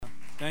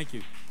Thank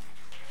you.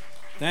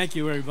 Thank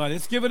you, everybody.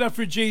 Let's give it up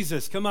for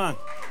Jesus. Come on.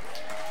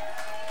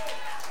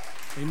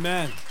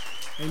 Amen.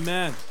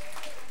 Amen.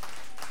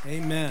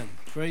 Amen.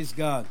 Praise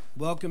God.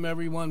 Welcome,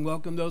 everyone.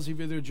 Welcome those of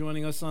you that are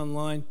joining us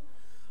online.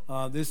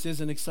 This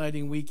is an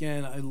exciting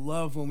weekend. I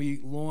love when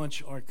we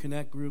launch our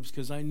Connect groups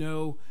because I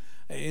know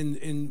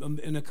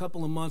in a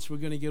couple of months we're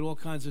going to get all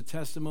kinds of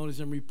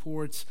testimonies and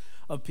reports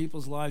of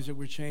people's lives that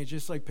were changed,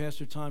 just like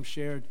Pastor Tom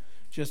shared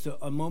just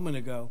a moment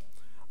ago.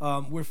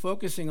 We're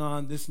focusing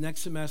on this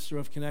next semester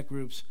of Connect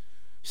groups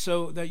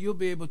so that you'll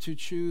be able to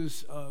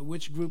choose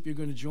which group you're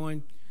going to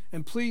join.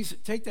 And please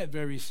take that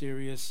very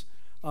serious.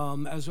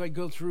 As I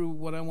go through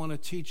what I want to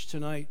teach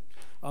tonight,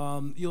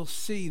 you'll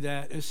see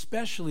that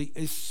especially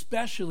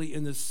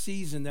in the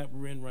season that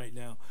we're in right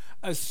now,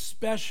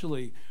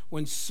 especially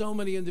when so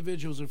many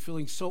individuals are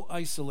feeling so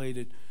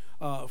isolated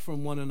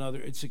from one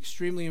another, it's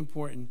extremely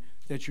important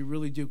that you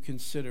really do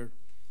consider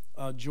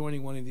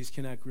joining one of these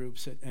Connect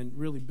groups and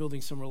really building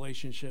some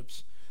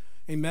relationships.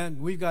 Amen.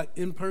 We've got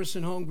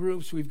in-person home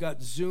groups. We've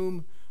got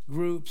Zoom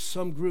groups.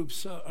 Some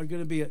groups are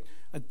going to be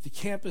at the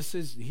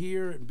campuses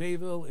here in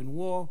Bayville and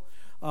Wall.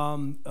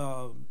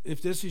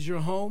 If this is your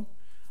home,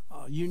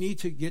 you need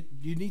to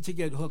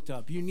get hooked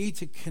up. You need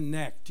to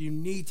connect. You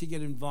need to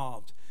get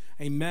involved.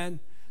 Amen.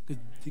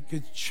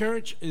 Because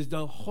church is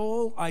the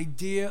whole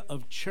idea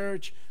of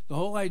church. The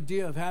whole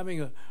idea of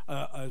having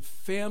a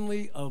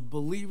family of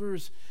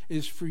believers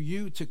is for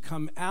you to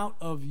come out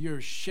of your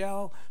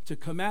shell, to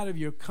come out of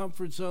your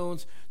comfort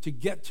zones, to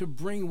get to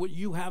bring what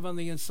you have on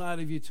the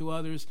inside of you to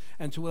others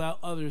and to allow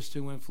others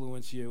to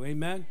influence you.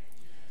 Amen?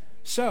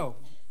 So,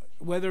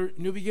 whether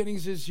New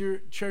Beginnings is your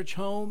church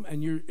home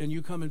and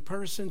you come in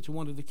person to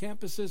one of the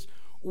campuses,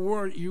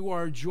 or you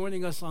are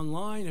joining us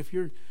online, if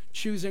you're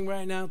choosing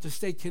right now to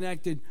stay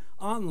connected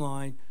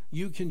online,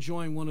 you can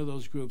join one of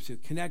those groups, a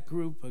Connect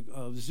group,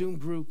 a Zoom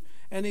group,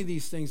 any of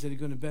these things that are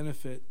going to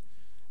benefit.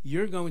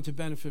 You're going to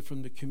benefit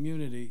from the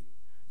community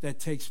that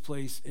takes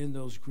place in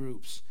those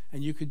groups,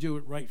 and you could do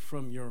it right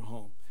from your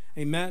home.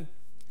 Amen?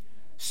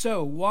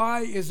 So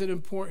why is it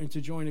important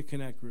to join a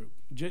Connect group?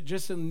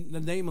 Just in the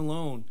name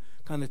alone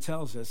kind of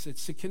tells us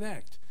it's to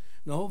connect.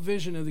 And the whole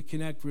vision of the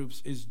Connect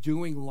groups is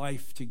doing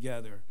life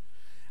together.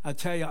 I'll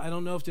tell you, I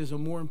don't know if there's a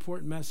more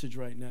important message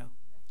right now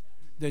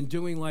than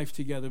doing life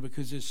together,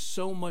 because there's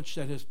so much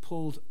that has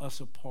pulled us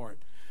apart.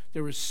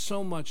 There is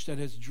so much that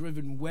has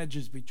driven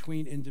wedges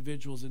between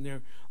individuals in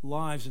their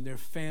lives and their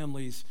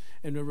families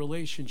and their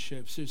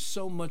relationships. There's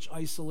so much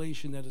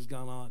isolation that has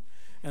gone on.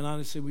 And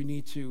honestly, we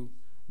need to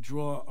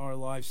draw our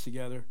lives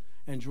together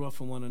and draw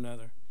from one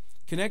another.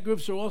 Connect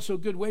groups are also a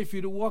good way for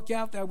you to walk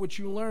out that what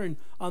you learn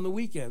on the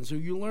weekends, or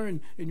you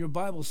learn in your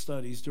Bible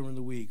studies during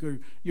the week, or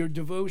your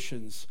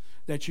devotions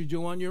that you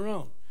do on your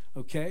own.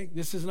 Okay?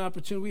 This is an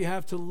opportunity we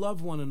have to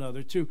love one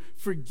another, to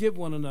forgive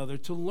one another,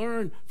 to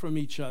learn from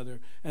each other,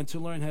 and to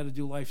learn how to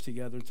do life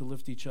together, to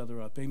lift each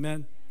other up.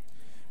 Amen?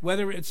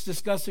 Whether it's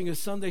discussing a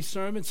Sunday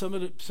sermon, some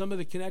of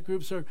the Connect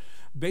groups are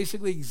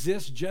basically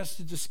exist just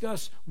to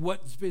discuss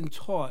what's been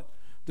taught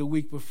the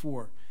week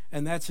before.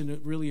 And that's a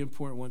really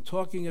important one.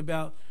 Talking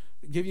about,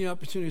 giving you an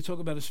opportunity to talk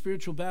about a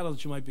spiritual battle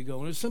that you might be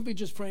going, or simply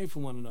just praying for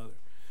one another.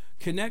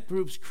 Connect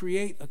groups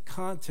create a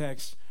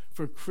context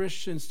for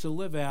Christians to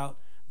live out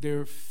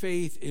their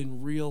faith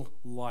in real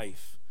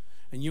life.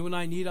 And you and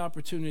I need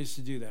opportunities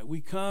to do that.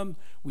 We come,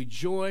 we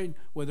join,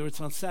 whether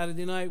it's on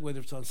Saturday night, whether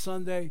it's on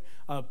Sunday.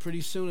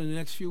 Pretty soon, in the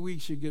next few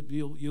weeks,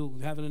 you'll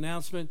have an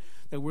announcement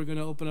that we're going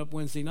to open up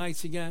Wednesday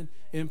nights again,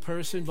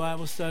 in-person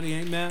Bible study.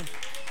 Amen.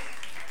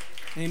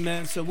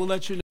 Amen. So we'll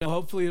let you know.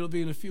 Hopefully it'll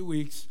be in a few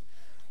weeks.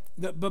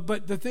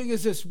 But the thing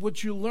is this,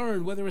 what you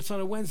learn, whether it's on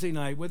a Wednesday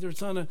night, whether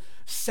it's on a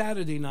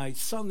Saturday night,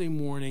 Sunday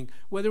morning,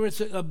 whether it's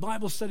a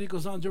Bible study that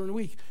goes on during the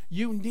week,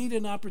 you need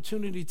an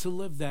opportunity to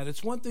live that.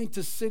 It's one thing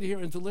to sit here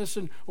and to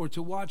listen or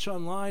to watch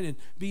online and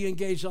be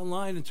engaged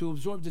online and to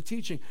absorb the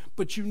teaching,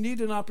 but you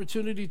need an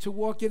opportunity to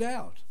walk it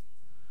out.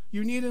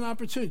 You need an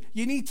opportunity.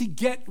 You need to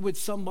get with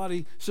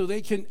somebody so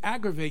they can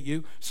aggravate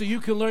you, so you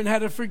can learn how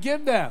to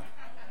forgive them.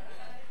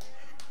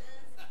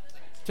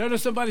 Turn to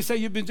somebody and say,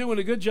 you've been doing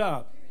a good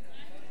job.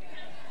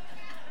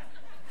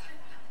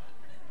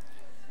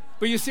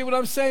 But you see what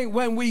I'm saying?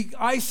 When we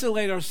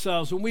isolate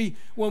ourselves,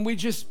 when we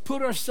just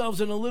put ourselves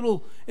in a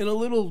little like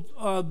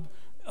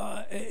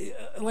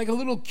a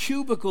little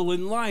cubicle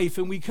in life,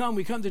 and we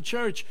come to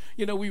church,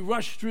 we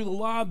rush through the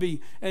lobby,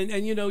 and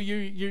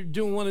you're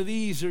doing one of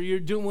these, or you're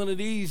doing one of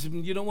these,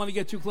 and you don't want to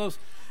get too close.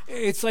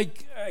 It's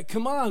like,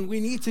 come on, we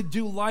need to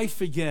do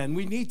life again.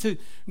 We need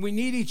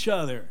each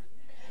other.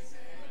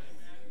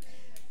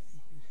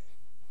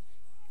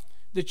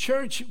 The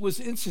church was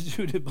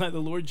instituted by the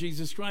Lord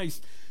Jesus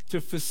Christ to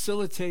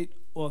facilitate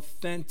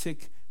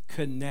authentic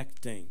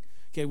connecting.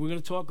 Okay, we're going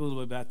to talk a little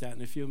bit about that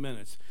in a few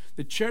minutes.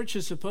 The church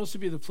is supposed to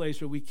be the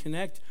place where we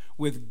connect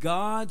with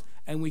God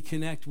and we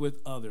connect with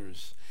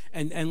others.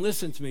 And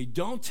listen to me,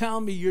 don't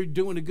tell me you're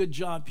doing a good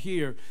job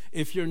here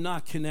if you're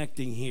not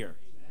connecting here.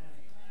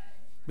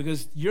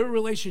 Because your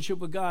relationship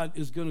with God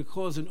is going to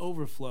cause an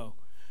overflow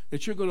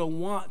that you're going to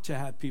want to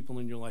have people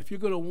in your life. You're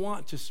going to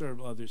want to serve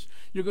others.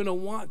 You're going to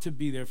want to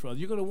be there for others.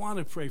 You're going to want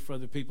to pray for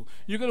other people.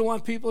 You're going to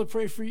want people to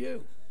pray for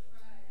you.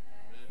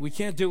 We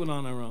can't do it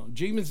on our own.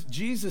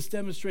 Jesus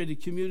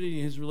demonstrated community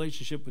in his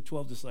relationship with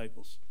 12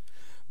 disciples.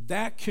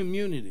 That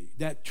community,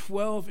 that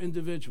 12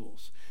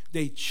 individuals,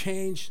 they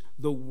changed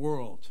the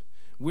world.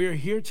 We're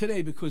here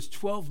today because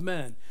 12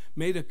 men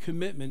made a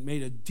commitment,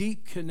 made a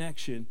deep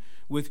connection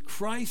with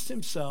Christ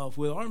himself,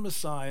 with our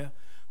Messiah,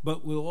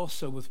 but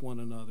also with one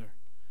another.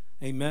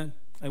 Amen?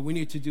 And we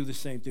need to do the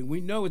same thing.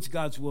 We know it's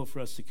God's will for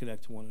us to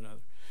connect to one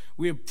another.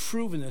 We have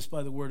proven this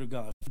by the Word of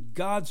God.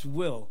 God's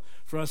will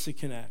for us to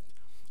connect.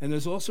 And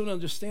there's also an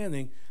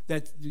understanding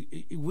that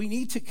we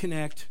need to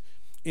connect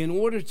in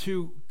order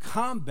to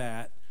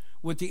combat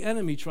what the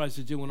enemy tries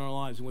to do in our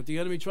lives and what the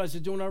enemy tries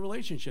to do in our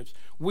relationships.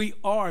 We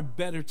are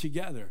better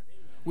together.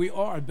 We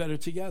are better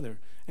together.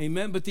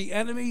 Amen? But the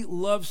enemy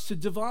loves to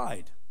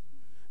divide.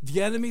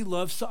 The enemy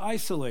loves to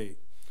isolate.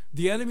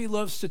 The enemy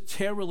loves to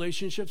tear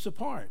relationships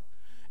apart.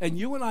 And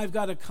you and I have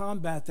got to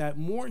combat that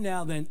more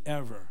now than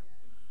ever.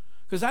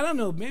 Because I don't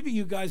know, maybe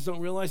you guys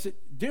don't realize it.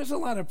 There's a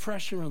lot of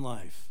pressure in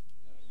life.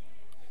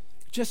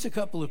 Just a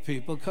couple of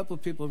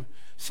people,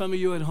 some of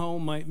you at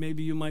home might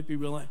be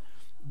realizing.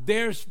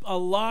 There's a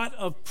lot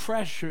of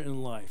pressure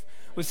in life.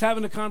 I was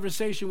having a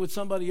conversation with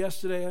somebody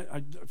yesterday.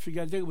 I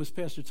forget, I think it was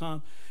Pastor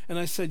Tom. And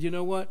I said, you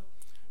know what?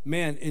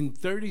 Man, in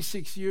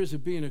 36 years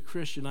of being a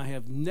Christian, I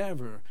have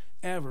never,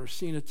 ever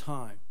seen a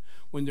time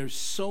when there's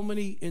so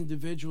many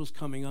individuals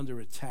coming under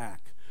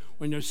attack,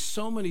 when there's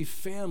so many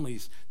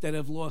families that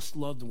have lost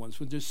loved ones,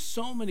 when there's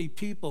so many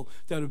people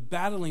that are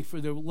battling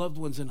for their loved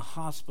ones in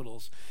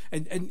hospitals.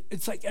 And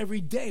it's like every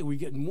day we're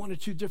getting one or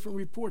two different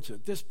reports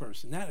of this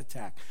person, that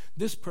attack,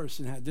 this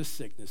person had this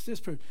sickness,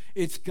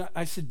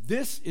 I said,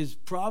 this is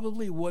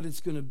probably what it's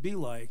going to be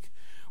like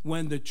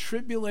when the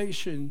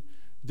tribulation,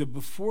 the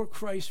before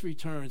Christ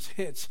returns,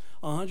 hits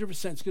 100%.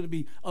 It's going to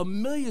be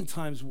 1,000,000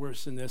 times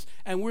worse than this,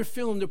 and we're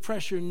feeling the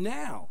pressure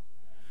now.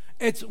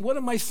 What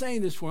am I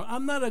saying this for?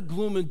 I'm not a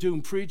gloom and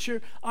doom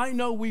preacher. I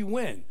know we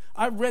win.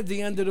 I've read the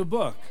end of the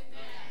book.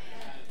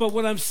 But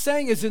what I'm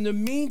saying is in the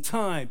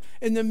meantime,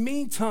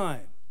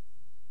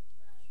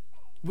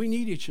 we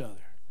need each other.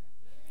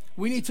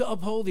 We need to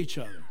uphold each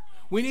other.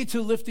 We need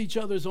to lift each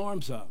other's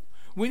arms up.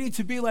 We need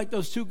to be like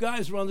those two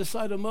guys who were on the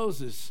side of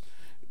Moses,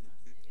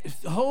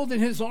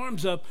 holding his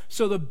arms up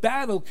so the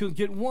battle could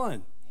get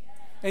won.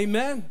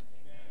 Amen?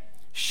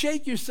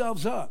 Shake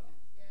yourselves up.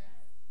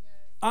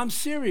 I'm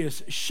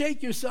serious.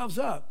 Shake yourselves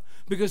up.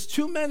 Because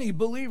too many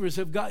believers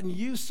have gotten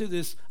used to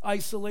this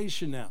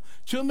isolation now.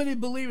 Too many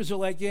believers are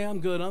like, yeah, I'm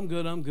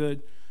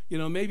good. You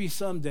know, maybe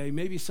someday,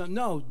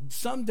 No,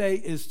 someday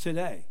is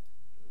today.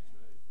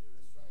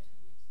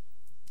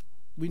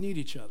 We need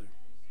each other.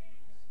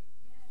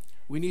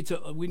 We need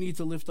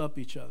to lift up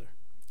each other.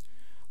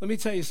 Let me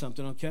tell you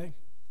something, okay?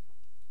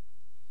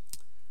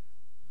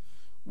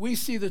 We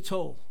see the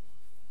toll,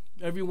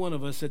 every one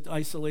of us, that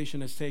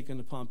isolation has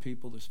taken upon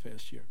people this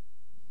past year.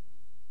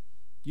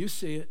 You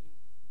see it.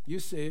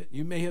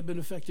 You may have been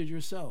affected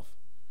yourself.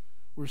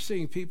 We're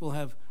seeing people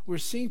have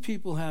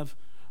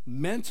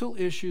mental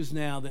issues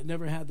now that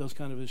never had those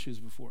kind of issues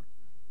before.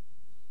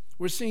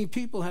 We're seeing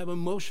people have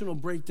emotional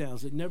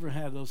breakdowns that never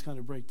had those kind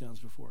of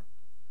breakdowns before.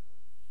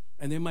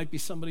 And there might be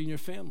somebody in your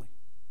family.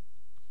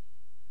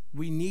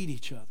 We need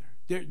each other.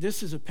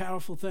 This is a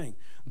powerful thing.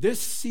 This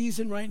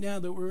season right now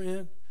that we're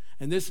in,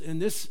 and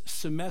this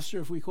semester,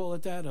 if we call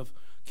it that, of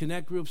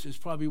Connect Groups is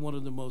probably one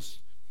of the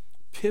most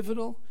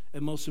pivotal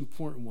and most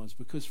important ones,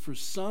 because for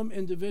some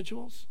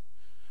individuals,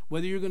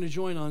 whether you're going to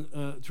join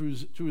on through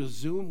a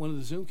Zoom, one of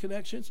the Zoom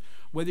connections,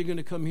 whether you're going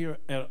to come here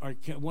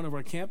at one of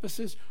our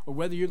campuses, or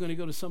whether you're going to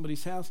go to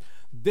somebody's house,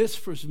 this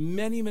for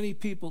many, many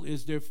people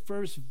is their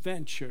first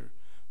venture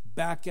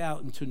back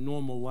out into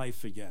normal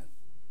life again.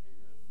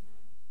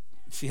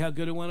 See how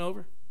good it went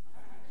over?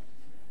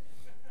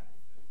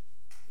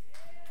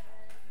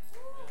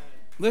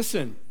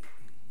 Listen,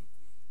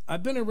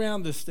 I've been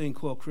around this thing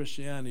called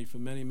Christianity for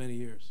many, many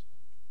years.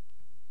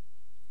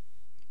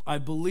 I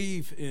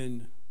believe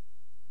in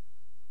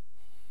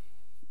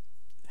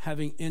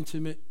having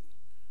intimate,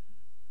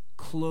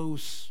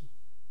 close,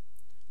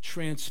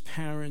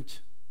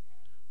 transparent,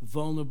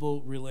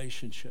 vulnerable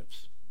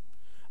relationships.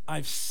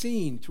 I've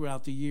seen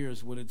throughout the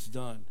years what it's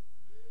done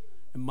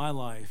in my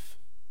life,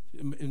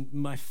 in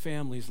my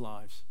family's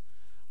lives,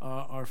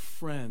 our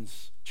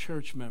friends,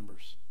 church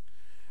members.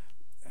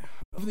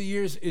 Over the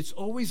years, it's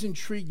always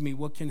intrigued me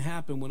what can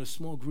happen when a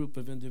small group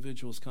of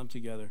individuals come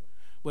together,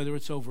 whether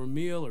it's over a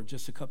meal or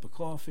just a cup of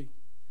coffee.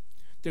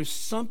 There's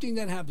something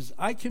that happens.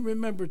 I can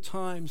remember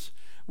times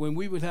when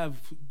we would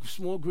have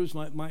small groups.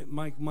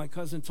 My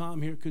cousin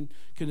Tom here can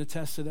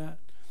attest to that.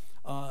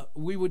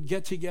 We would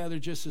get together,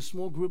 just a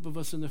small group of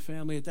us in the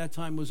family. At that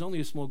time, it was only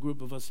a small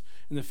group of us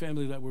in the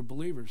family that were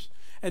believers.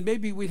 And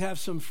maybe we'd have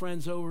some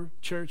friends over,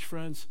 church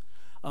friends.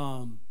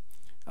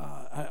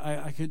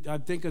 I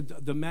think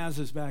of the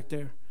Mazes back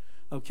there,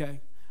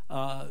 okay?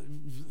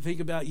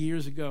 Think about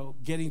years ago,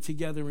 getting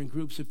together in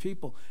groups of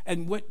people.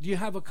 And what do you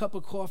have a cup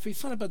of coffee?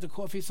 It's not about the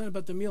coffee. It's not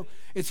about the meal.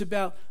 It's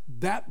about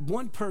that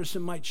one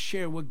person might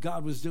share what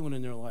God was doing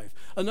in their life.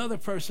 Another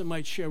person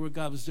might share what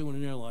God was doing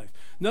in their life.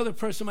 Another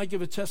person might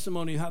give a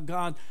testimony how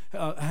God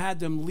had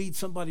them lead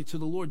somebody to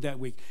the Lord that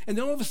week. And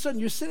then all of a sudden,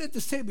 you're sitting at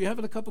this table, you're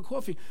having a cup of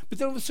coffee, but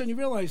then all of a sudden you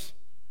realize,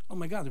 oh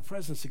my God, the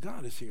presence of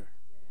God is here.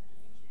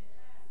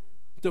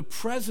 The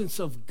presence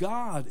of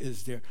God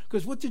is there.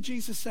 Because what did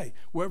Jesus say?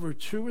 Wherever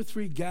 2 or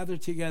 3 gather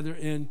together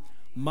in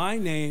my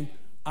name,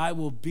 I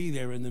will be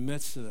there in the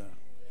midst of them.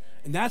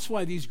 And that's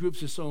why these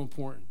groups are so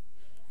important,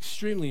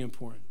 extremely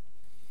important.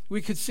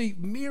 We could see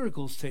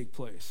miracles take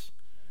place.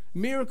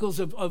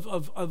 Miracles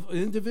of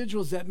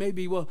individuals that may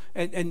be, well,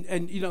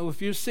 and you know,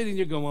 if you're sitting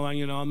there going, well,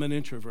 you know, I'm an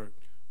introvert,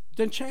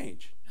 then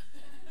change.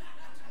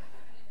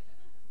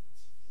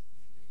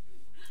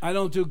 I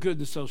don't do good in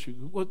the social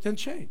group. Well, then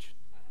change.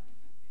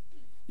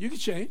 You can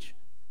change.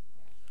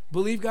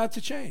 Believe God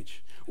to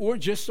change. Or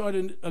just start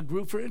a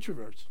group for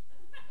introverts.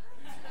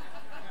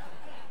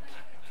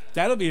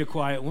 That'll be a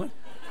quiet one.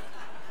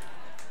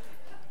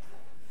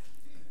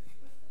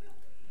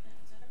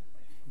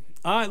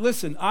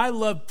 Listen, I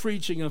love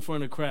preaching in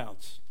front of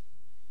crowds.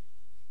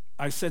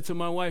 I said to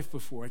my wife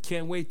before, I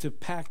can't wait to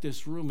pack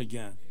this room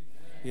again.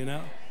 You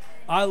know?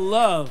 I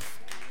love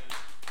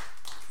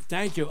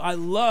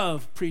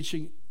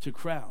preaching to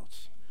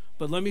crowds.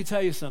 But let me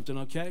tell you something,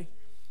 okay?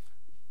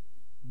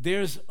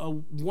 There's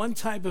one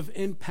type of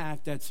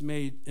impact that's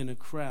made in a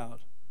crowd,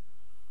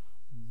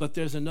 but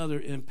there's another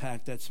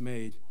impact that's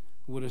made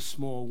with a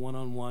small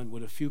one-on-one,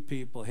 with a few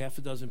people, half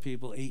a dozen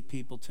people, 8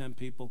 people, 10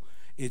 people.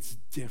 It's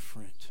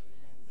different.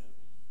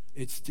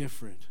 It's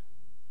different.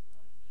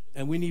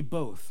 And we need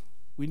both.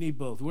 We need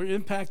both. We're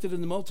impacted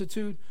in the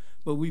multitude,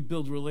 but we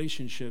build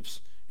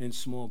relationships in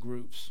small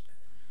groups.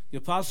 The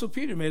Apostle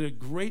Peter made a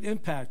great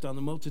impact on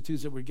the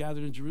multitudes that were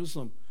gathered in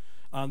Jerusalem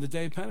on the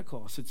day of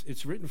Pentecost.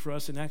 It's written for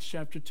us in Acts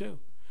chapter 2.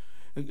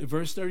 In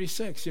verse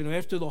 36, you know,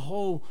 after the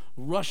whole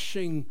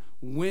rushing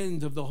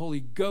wind of the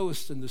Holy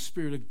Ghost and the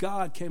Spirit of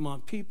God came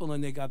on people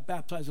and they got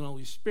baptized in the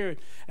Holy Spirit,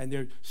 and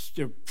they're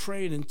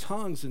praying in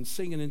tongues and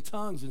singing in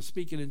tongues and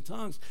speaking in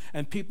tongues,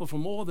 and people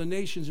from all the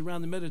nations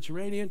around the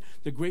Mediterranean,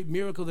 the great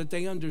miracle that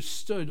they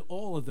understood,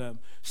 all of them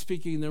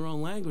speaking in their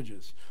own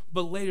languages.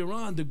 But later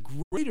on, the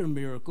greater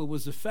miracle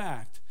was the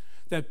fact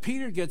that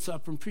Peter gets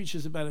up and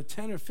preaches about a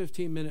 10 or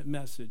 15 minute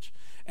message,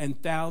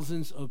 and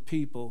thousands of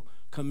people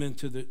come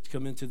into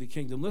the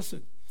kingdom.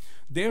 Listen,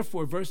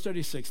 therefore, verse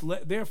 36,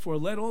 therefore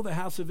let all the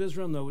house of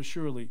Israel know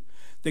assuredly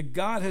that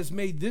God has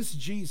made this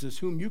Jesus,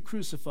 whom you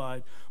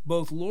crucified,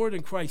 both Lord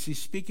and Christ.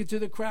 He's speaking to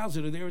the crowds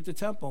that are there at the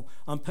temple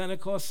on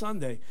Pentecost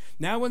Sunday.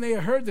 Now when they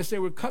heard this, they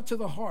were cut to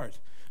the heart.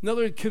 In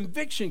other words,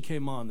 conviction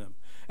came on them.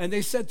 And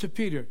they said to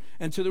Peter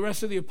and to the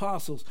rest of the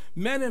apostles,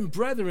 men and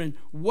brethren,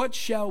 what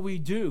shall we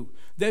do?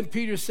 Then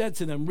Peter said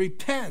to them,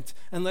 repent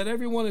and let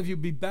every one of you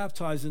be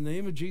baptized in the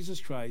name of Jesus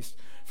Christ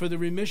for the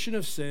remission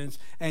of sins,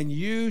 and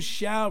you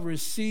shall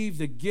receive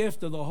the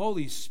gift of the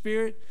Holy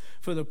Spirit,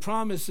 for the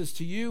promises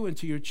to you and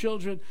to your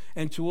children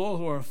and to all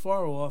who are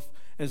far off,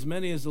 as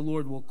many as the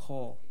Lord will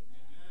call.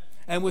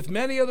 And with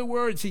many other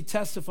words he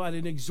testified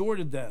and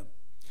exhorted them,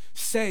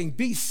 saying,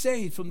 be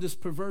saved from this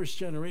perverse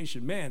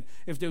generation. Man,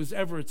 if there was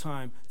ever a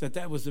time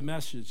that was the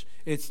message,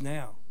 it's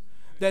now.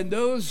 Then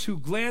those who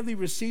gladly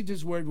received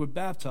his word were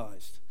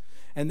baptized.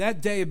 And that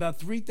day about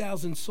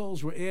 3,000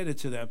 souls were added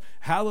to them.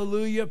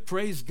 Hallelujah,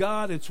 praise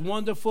God, it's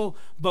wonderful.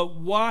 But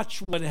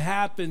watch what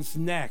happens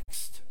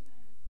next.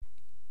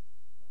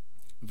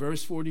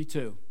 Verse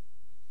 42.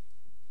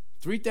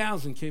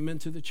 3,000 came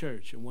into the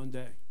church in one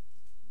day.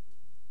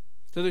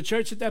 So the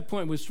church at that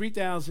point was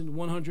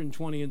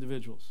 3,120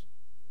 individuals.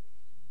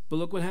 But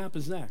look what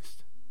happens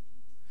next.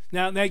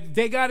 Now,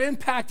 they got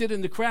impacted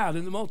in the crowd,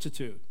 in the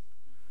multitude.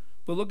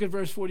 But look at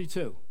verse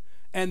 42.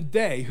 And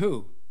they,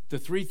 who? The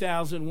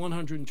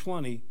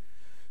 3,120,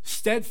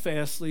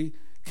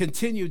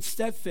 continued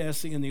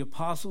steadfastly in the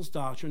apostles'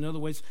 doctrine. In other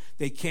words,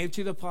 they came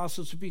to the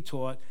apostles to be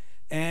taught,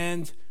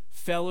 and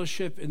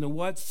fellowship in the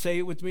what? Say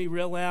it with me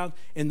real loud.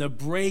 In the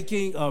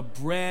breaking of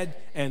bread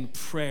and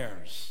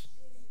prayers.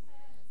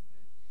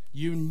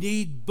 You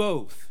need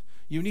both.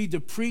 You need the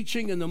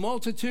preaching in the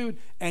multitude,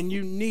 and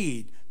you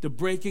need the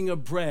breaking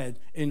of bread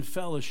in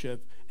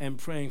fellowship and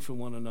praying for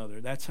one another.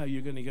 That's how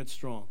you're going to get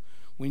strong.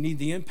 We need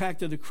the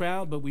impact of the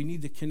crowd, but we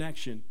need the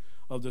connection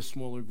of the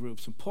smaller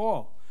groups. And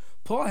Paul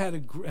had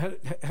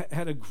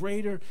a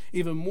greater,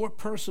 even more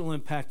personal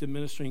impact in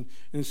ministering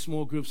in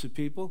small groups of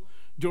people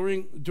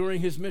during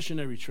his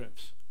missionary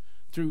trips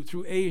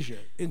through Asia,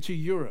 into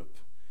Europe.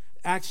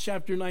 Acts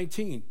chapter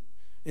 19,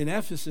 in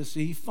Ephesus,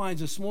 he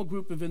finds a small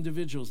group of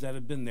individuals that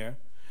have been there.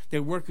 He's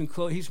working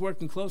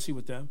closely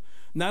with them,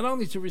 not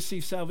only to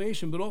receive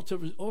salvation, but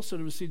also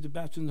to receive the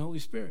baptism of the Holy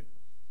Spirit.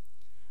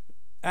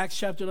 Acts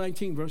chapter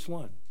 19, verse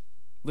 1.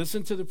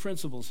 Listen to the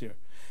principles here.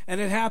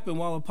 And it happened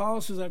while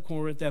Apollos was at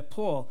Corinth that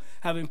Paul,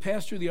 having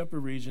passed through the upper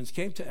regions,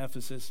 came to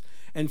Ephesus,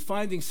 and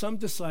finding some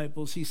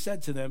disciples, he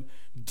said to them,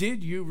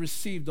 did you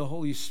receive the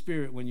Holy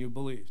Spirit when you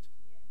believed?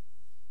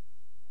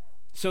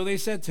 So they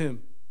said to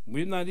him,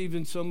 we've not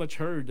even so much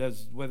heard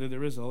as whether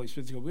there is a Holy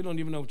Spirit. He goes, we don't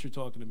even know what you're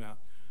talking about.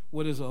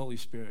 What is the Holy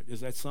Spirit?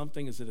 Is that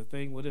something? Is it a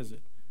thing? What is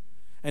it?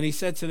 And he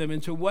said to them,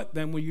 into what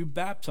then were you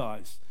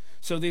baptized?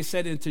 So they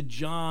said, into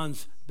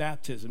John's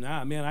baptism.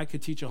 Now, man, I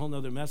could teach a whole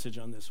nother message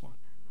on this one.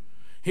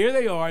 Here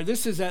they are.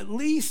 This is at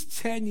least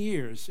 10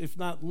 years, if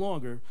not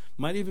longer,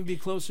 might even be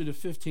closer to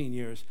 15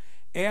 years,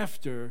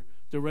 after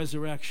the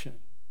resurrection.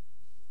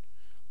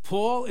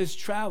 Paul is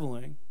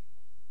traveling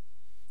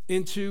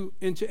into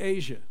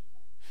Asia.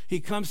 He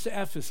comes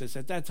to Ephesus.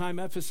 At that time,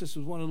 Ephesus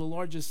was one of the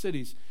largest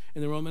cities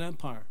in the Roman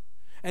Empire.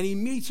 And he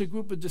meets a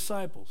group of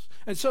disciples.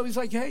 And so he's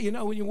like, hey, you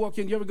know, when you walk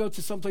in, you ever go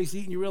to someplace to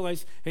eat and you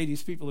realize, hey,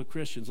 these people are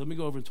Christians. Let me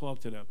go over and talk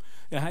to them.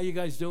 Yeah, how you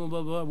guys doing,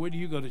 blah, blah, blah. Where do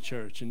you go to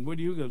church? And where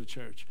do you go to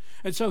church?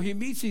 And so he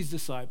meets these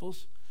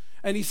disciples,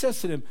 and he says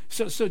to them,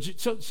 so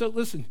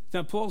listen,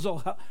 now Paul's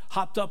all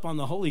hopped up on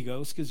the Holy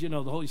Ghost because, you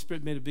know, the Holy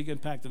Spirit made a big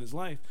impact in his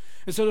life.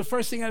 And so the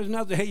first thing out of his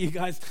mouth, hey,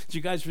 did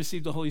you guys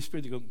receive the Holy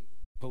Spirit? They go,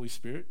 Holy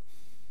Spirit?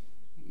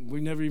 We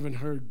never even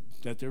heard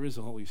that there is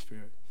a Holy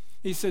Spirit.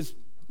 He says,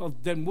 well,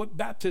 then what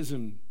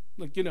baptism?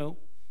 Like, you know,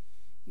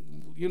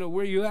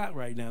 where are you at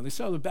right now? They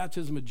say, the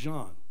baptism of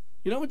John.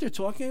 You know what they're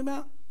talking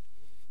about?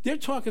 They're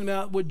talking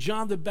about what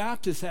John the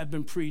Baptist had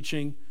been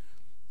preaching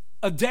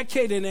a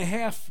decade and a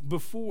half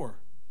before.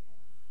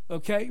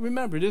 Okay?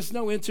 Remember, there's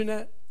no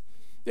internet.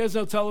 There's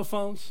no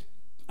telephones.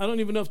 I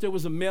don't even know if there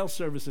was a mail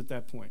service at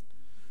that point.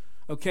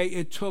 Okay?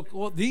 It took,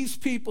 these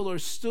people are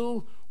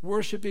still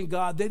worshiping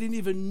God. They didn't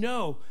even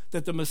know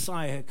that the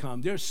Messiah had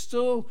come. They're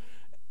still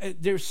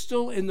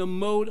in the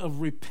mode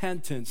of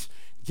repentance,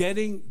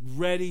 getting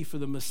ready for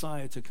the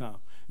Messiah to come.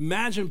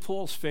 Imagine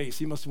Paul's face.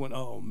 He must have went,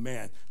 oh,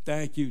 man,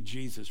 thank you,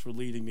 Jesus, for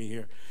leading me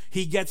here.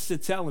 He gets to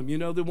tell him, you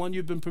know the one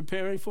you've been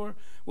preparing for?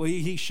 Well,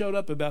 he showed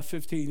up about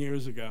 15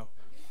 years ago,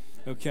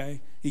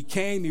 okay? He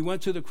came, he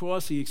went to the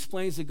cross, he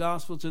explains the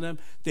gospel to them.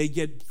 They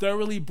get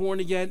thoroughly born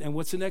again, and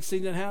what's the next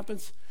thing that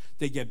happens?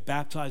 They get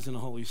baptized in the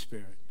Holy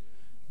Spirit.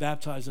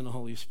 Baptized in the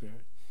Holy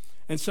Spirit.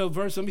 And so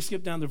let me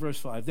skip down to verse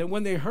 5. Then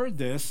when they heard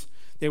this,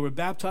 they were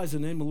baptized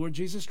in the name of the Lord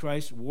Jesus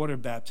Christ, water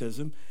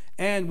baptism.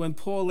 And when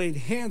Paul laid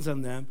hands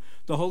on them,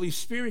 the Holy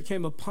Spirit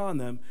came upon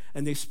them,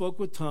 and they spoke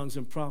with tongues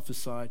and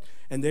prophesied.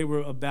 And they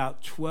were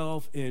about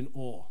 12 in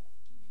all.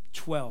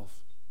 12.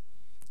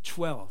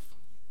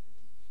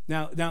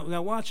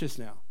 Now watch this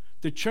now.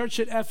 The church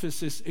at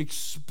Ephesus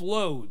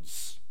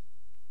explodes.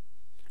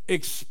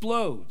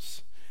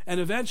 And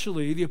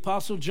eventually, the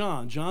Apostle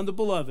John the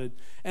Beloved,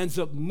 ends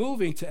up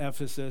moving to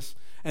Ephesus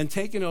and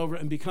taking over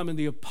and becoming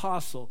the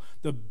apostle,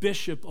 the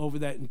bishop over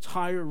that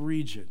entire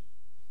region.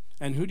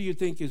 And who do you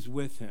think is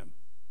with him?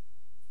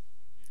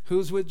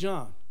 Who's with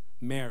John?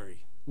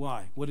 Mary.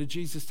 Why? What did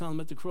Jesus tell him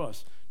at the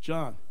cross?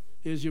 John,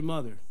 here's your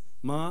mother.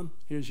 Mom,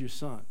 here's your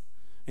son.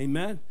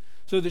 Amen?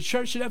 So the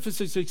church at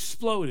Ephesus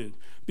exploded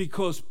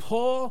because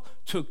Paul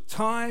took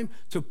time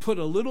to put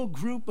a little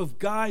group of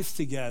guys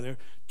together,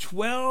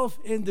 12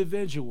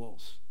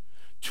 individuals,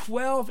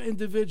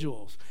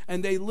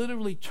 and they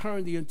literally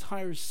turned the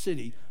entire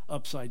city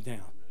upside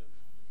down.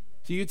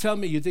 So you tell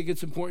me, you think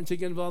it's important to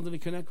get involved in a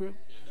Connect group?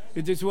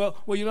 You think, well,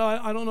 you know,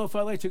 I don't know if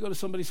I like to go to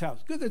somebody's house.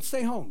 Good, then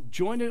stay home.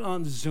 Join it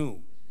on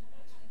Zoom.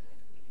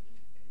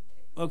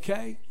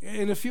 Okay?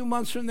 In a few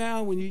months from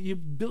now, when you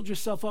build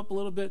yourself up a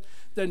little bit,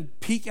 then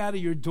peek out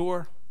of your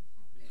door.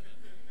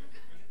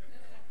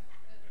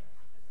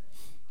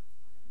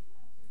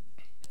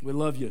 We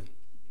love you.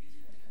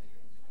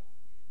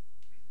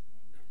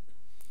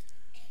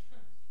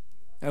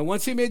 And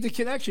once he made the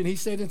connection, he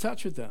stayed in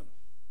touch with them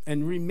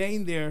and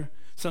remained there.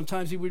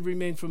 Sometimes he would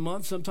remain for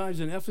months. Sometimes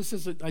in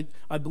Ephesus,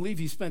 I believe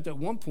he spent at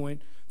one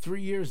point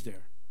 3 years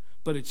there.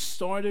 But it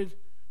started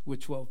with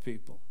 12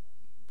 people.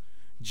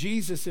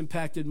 Jesus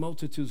impacted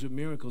multitudes with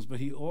miracles, but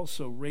he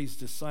also raised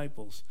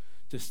disciples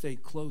to stay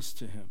close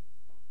to him,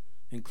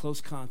 in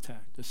close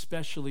contact,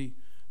 especially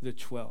the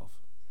 12.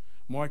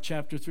 Mark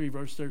chapter 3,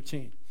 verse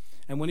 13.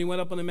 And when he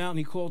went up on the mountain,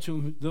 he called to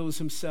him those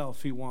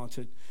himself he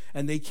wanted,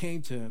 and they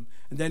came to him.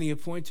 And then he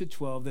appointed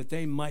 12 that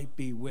they might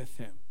be with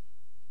him.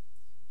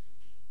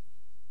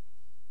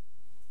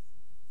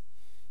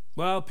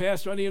 Well,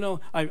 Pastor, you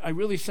know, I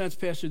really sense,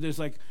 Pastor, there's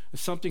like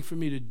something for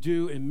me to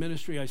do in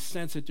ministry. I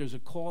sense that there's a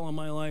call on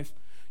my life.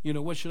 You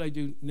know, what should I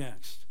do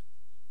next?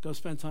 Go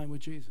spend time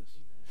with Jesus.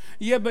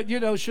 Yeah, but, you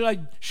know, should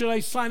I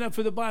sign up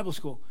for the Bible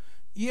school?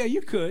 Yeah,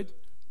 you could,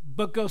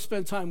 but go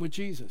spend time with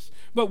Jesus.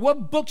 But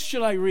what books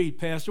should I read,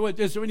 Pastor?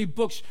 Is there any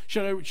books?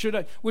 What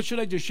should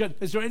I do?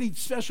 Is there any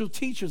special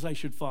teachers I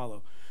should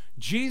follow?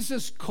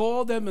 Jesus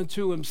called them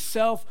unto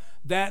himself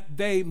that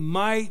they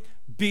might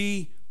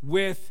be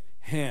with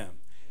him,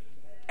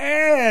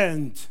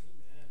 and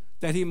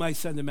that he might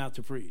send them out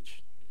to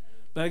preach.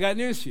 But I got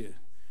news for you.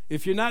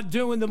 If you're not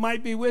doing the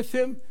might be with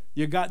him,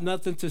 you got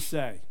nothing to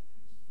say.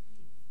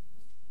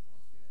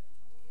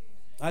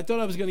 I thought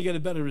I was going to get a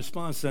better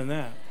response than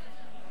that.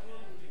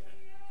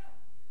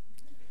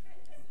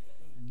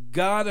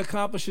 God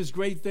accomplishes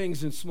great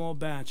things in small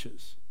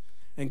batches.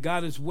 And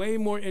God is way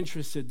more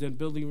interested in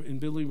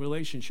building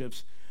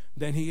relationships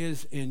than he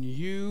is in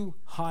you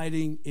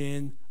hiding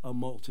in a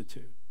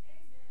multitude.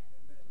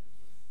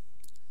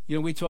 You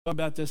know, we talk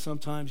about this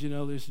sometimes, you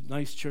know, there's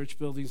nice church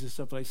buildings and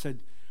stuff, but I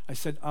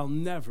said, I'll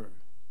never,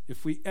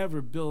 if we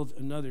ever build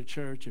another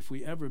church, if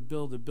we ever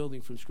build a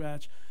building from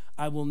scratch,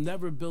 I will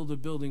never build a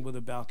building with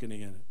a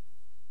balcony in it.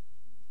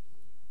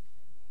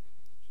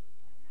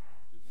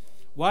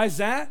 Why is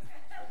that?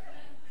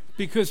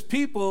 Because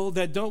people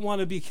that don't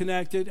want to be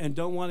connected and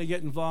don't want to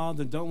get involved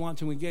and don't want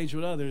to engage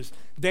with others,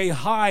 they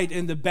hide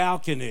in the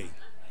balcony.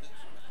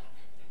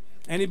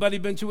 Anybody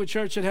been to a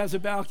church that has a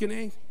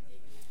balcony?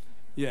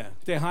 Yeah,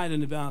 they hide in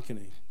the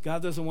balcony.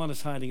 God doesn't want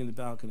us hiding in the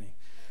balcony.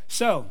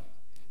 So,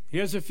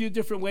 here's a few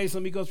different ways.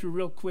 Let me go through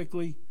real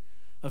quickly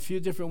a few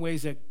different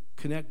ways that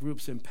connect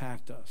groups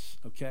impact us,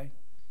 okay?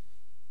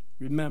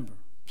 Remember,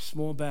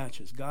 small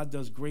batches. God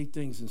does great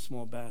things in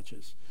small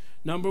batches.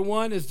 Number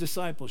one is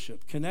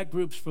discipleship. Connect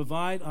groups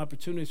provide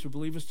opportunities for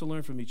believers to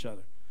learn from each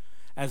other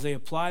as they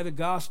apply the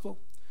gospel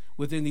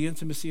within the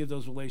intimacy of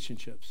those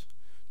relationships.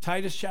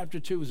 Titus chapter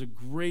 2 is a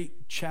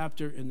great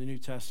chapter in the New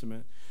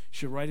Testament. You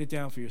should write it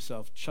down for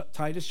yourself.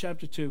 Titus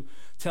chapter 2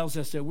 tells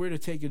us that we're to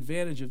take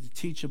advantage of the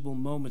teachable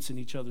moments in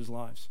each other's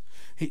lives.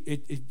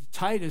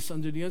 Titus,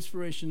 under the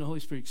inspiration of the Holy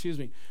Spirit,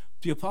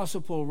 the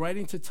Apostle Paul,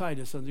 writing to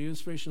Titus under the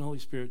inspiration of the Holy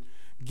Spirit,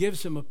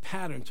 gives him a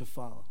pattern to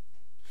follow.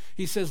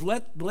 He says,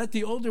 let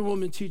the older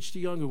woman teach the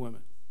younger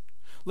women.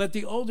 Let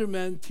the older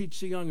men teach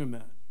the younger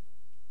men.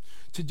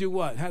 To do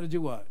what? How to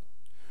do what?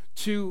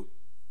 To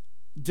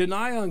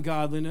deny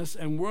ungodliness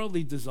and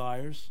worldly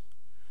desires,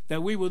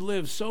 that we would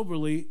live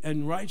soberly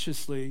and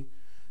righteously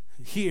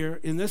here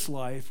in this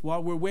life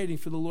while we're waiting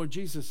for the Lord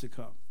Jesus to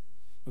come.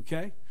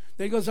 Okay?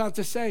 Then he goes on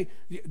to say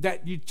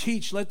that you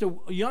teach, let the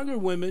older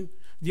women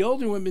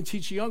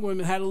teach the younger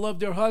women how to love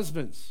their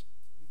husbands.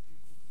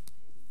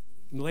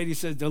 And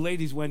the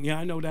ladies went, yeah,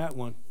 I know that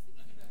one.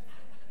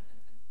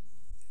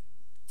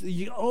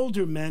 The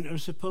older men are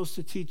supposed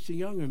to teach the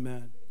younger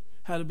men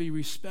how to be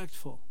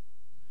respectful,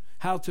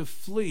 how to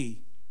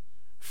flee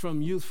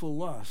from youthful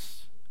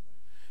lust,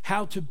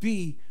 how to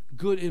be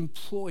good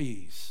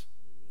employees.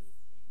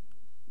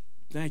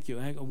 Thank you.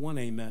 I got one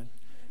amen.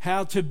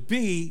 How to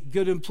be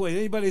good employees.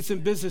 Anybody that's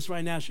in business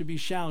right now should be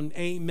shouting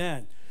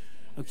amen.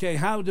 Okay,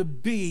 how to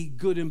be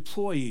good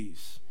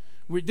employees.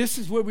 This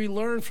is where we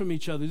learn from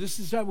each other. This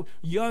is how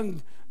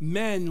young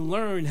men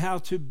learn how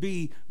to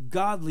be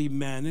godly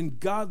men and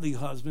godly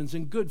husbands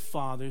and good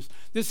fathers.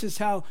 This is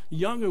how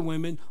younger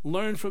women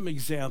learn from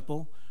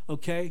example,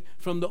 okay,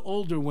 from the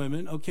older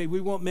women. Okay,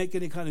 we won't make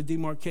any kind of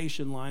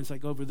demarcation lines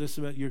like over this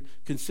about you're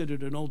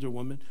considered an older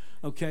woman.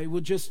 Okay, we'll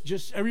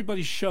just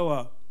everybody show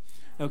up,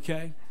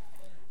 okay?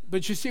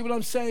 But you see what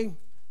I'm saying?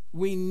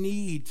 We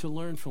need to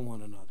learn from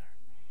one another.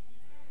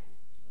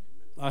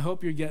 I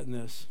hope you're getting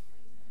this.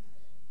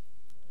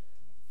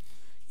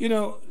 You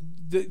know,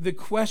 the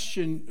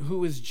question,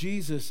 who is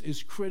Jesus,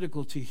 is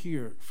critical to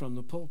hear from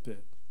the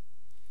pulpit.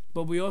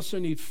 But we also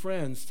need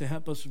friends to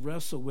help us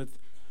wrestle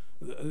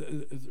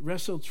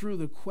through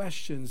the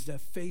questions that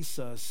face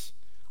us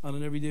on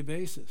an everyday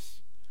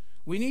basis.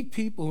 We need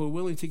people who are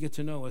willing to get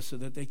to know us so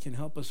that they can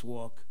help us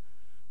walk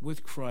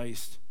with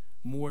Christ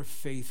more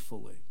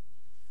faithfully.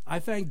 I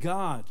thank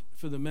God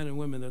for the men and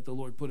women that the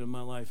Lord put in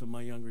my life in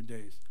my younger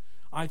days.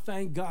 I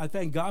thank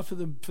God for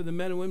the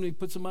men and women He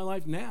puts in my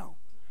life now.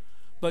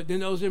 But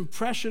in those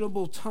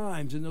impressionable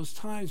times, in those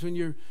times when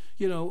you're,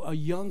 a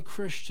young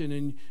Christian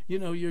and,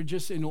 you're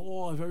just in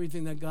awe of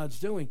everything that God's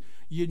doing,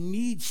 you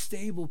need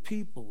stable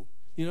people.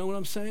 You know what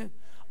I'm saying?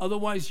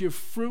 Otherwise, your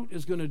fruit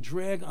is going to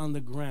drag on the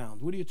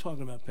ground. What are you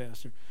talking about,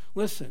 Pastor?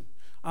 Listen,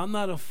 I'm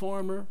not a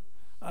farmer.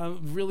 I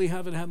really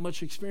haven't had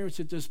much experience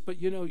at this, but,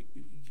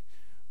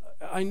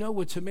 I know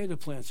what tomato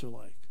plants are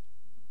like.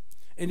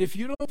 And if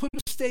you don't put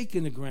a stake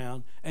in the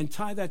ground and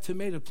tie that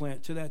tomato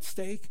plant to that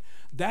stake,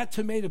 that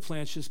tomato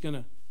plant's just going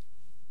to...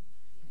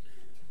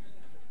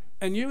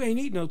 And you ain't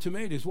eat no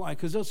tomatoes. Why?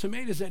 Because those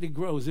tomatoes that it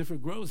grows, if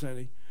it grows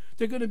any,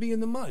 they're going to be in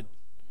the mud.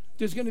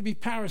 There's going to be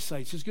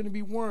parasites. There's going to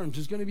be worms.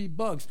 There's going to be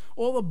bugs.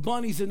 All the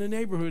bunnies in the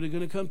neighborhood are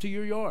going to come to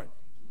your yard.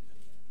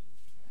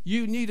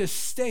 You need a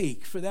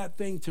stake for that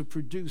thing to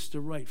produce the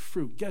right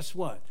fruit. Guess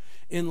what?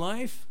 In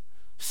life,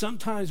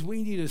 sometimes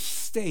we need a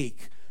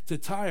stake to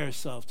tie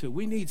ourselves to.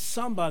 We need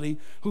somebody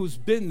who's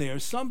been there,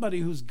 somebody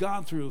who's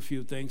gone through a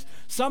few things,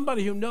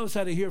 somebody who knows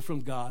how to hear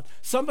from God,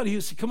 somebody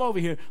who's, come over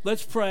here,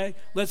 let's pray,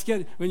 let's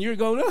get, when you're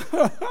going,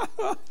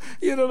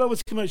 you don't know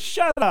what's coming,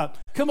 shut up,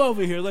 come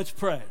over here, let's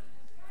pray.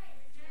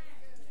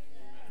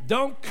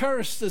 Don't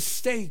curse the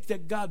stake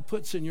that God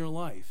puts in your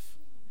life.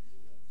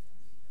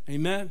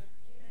 Amen?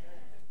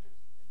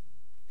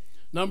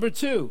 Number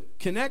 2,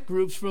 connect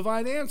groups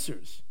provide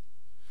answers.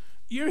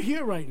 You're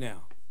here right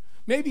now.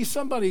 Maybe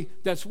somebody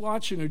that's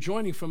watching or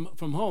joining from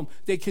home,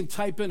 they can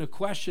type in a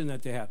question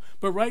that they have.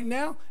 But right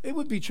now, it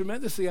would be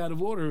tremendously out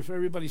of order if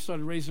everybody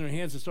started raising their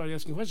hands and started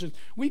asking questions.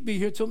 We'd be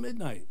here till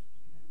midnight.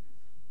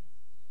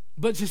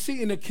 But you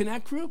see, in a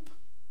connect group,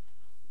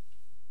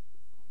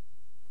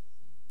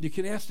 you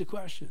can ask the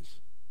questions.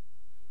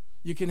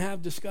 You can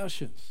have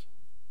discussions.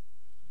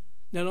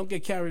 Now, don't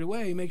get carried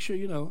away. Make sure,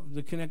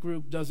 the Connect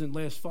group doesn't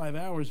last 5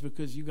 hours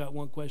because you got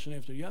one question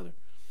after the other.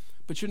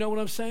 But you know what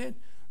I'm saying?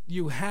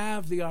 You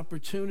have the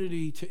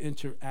opportunity to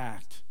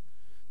interact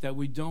that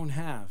we don't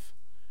have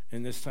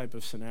in this type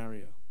of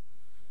scenario.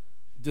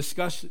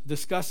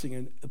 Discussing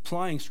and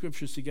applying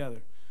scriptures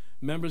together.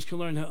 Members can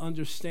learn how to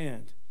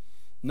understand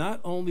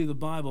not only the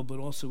Bible, but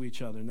also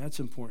each other. And that's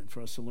important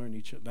for us to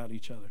learn about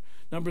each other.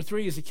 Number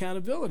 3 is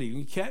accountability.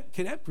 In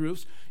Connect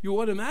groups, you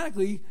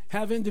automatically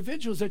have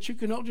individuals that you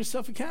can hold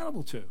yourself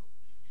accountable to.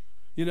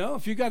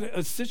 If you got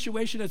a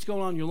situation that's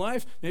going on in your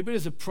life, maybe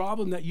there's a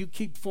problem that you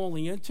keep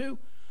falling into,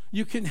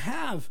 you can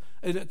have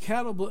an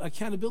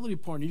accountability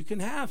partner. You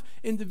can have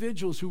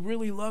individuals who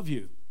really love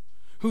you,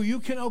 who you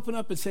can open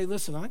up and say,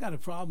 listen, I got a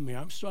problem here.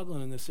 I'm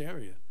struggling in this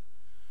area.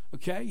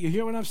 Okay? You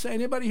hear what I'm saying?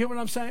 Anybody hear what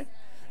I'm saying?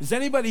 Does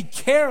anybody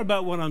care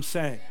about what I'm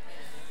saying?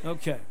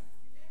 Okay.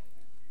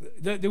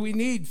 Do we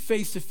need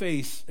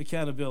face-to-face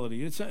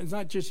accountability? It's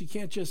not just, you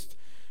can't just,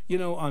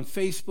 on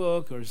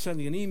Facebook or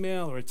sending an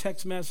email or a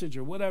text message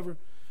or whatever.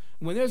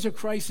 When there's a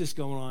crisis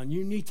going on,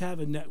 you need to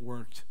have a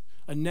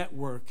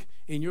network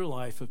in your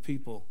life of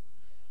people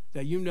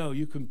that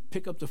you can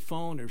pick up the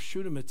phone or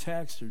shoot them a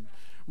text or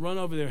run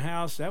over their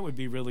house. That would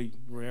be really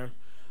rare.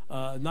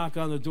 Knock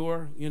on the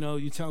door.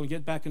 You tell them,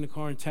 get back in the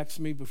car and text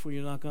me before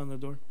you knock on the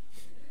door.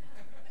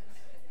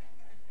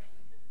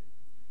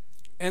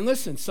 And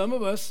listen, some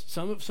of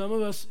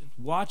us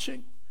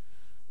watching,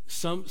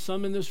 some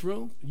in this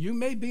room, you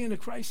may be in a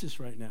crisis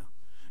right now.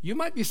 You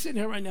might be sitting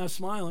here right now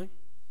smiling.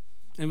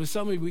 And with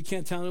some of you, we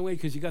can't tell anyway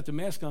because you got the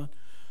mask on.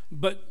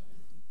 But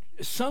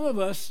some of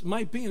us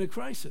might be in a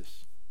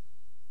crisis.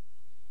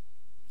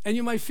 And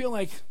you might feel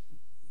like,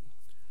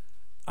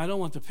 I don't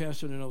want the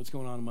pastor to know what's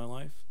going on in my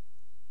life.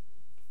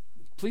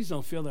 Please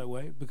don't feel that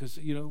way because,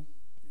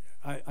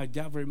 I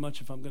doubt very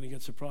much if I'm going to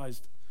get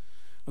surprised.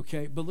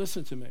 Okay, but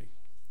listen to me.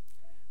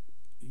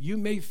 You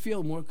may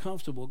feel more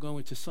comfortable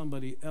going to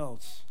somebody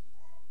else.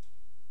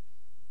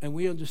 And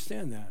we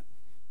understand that.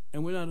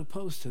 And we're not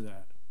opposed to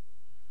that.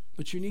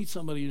 But you need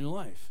somebody in your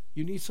life.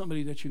 You need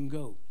somebody that you can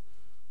go.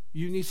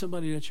 You need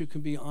somebody that you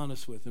can be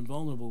honest with and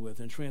vulnerable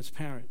with and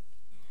transparent.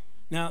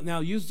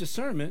 Now use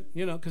discernment,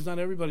 because not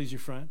everybody's your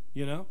friend,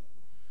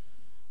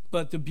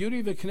 But the beauty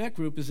of a Connect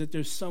group is that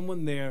there's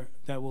someone there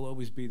that will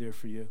always be there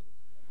for you.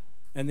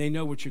 And they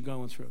know what you're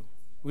going through.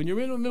 When you're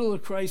in the middle of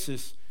a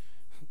crisis,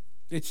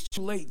 it's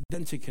too late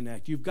then to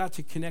connect. You've got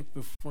to connect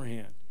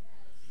beforehand.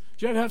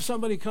 Do you ever have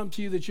somebody come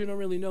to you that you don't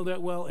really know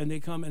that well, and they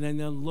come and then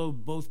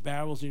unload both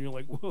barrels, and you're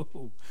like,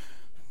 whoa,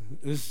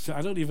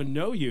 I don't even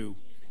know you.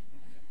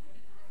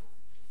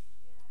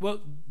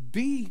 Well,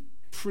 be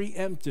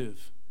preemptive.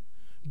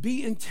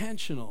 Be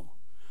intentional.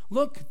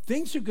 Look,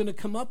 things are going to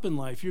come up in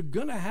life. You're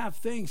going to have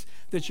things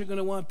that you're going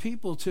to want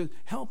people to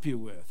help you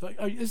with.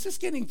 Is this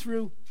getting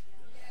through?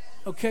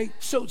 Okay,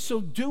 so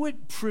do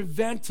it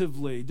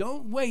preventively.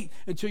 Don't wait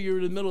until you're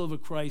in the middle of a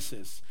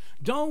crisis.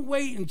 Don't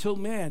wait until,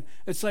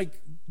 it's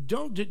like,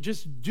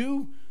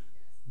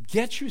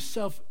 get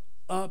yourself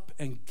up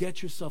and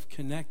get yourself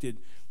connected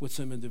with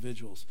some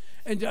individuals.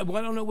 And I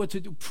don't know what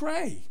to do.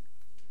 Pray.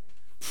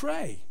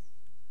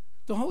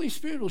 The Holy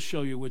Spirit will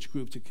show you which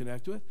group to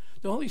connect with.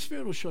 The Holy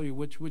Spirit will show you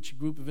which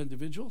group of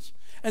individuals.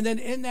 And then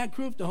in that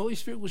group, the Holy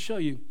Spirit will show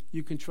you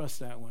can trust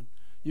that one.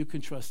 You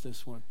can trust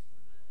this one.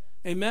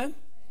 Amen?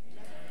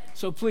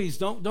 So please,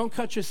 don't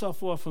cut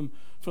yourself off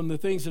from the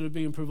things that are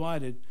being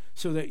provided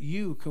so that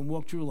you can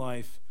walk through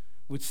life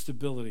with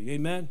stability.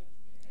 Amen?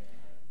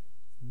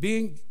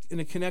 Being in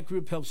a Connect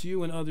group helps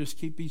you and others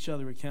keep each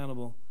other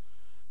accountable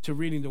to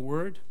reading the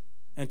Word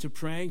and to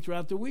praying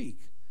throughout the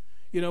week.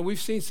 We've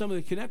seen some of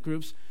the Connect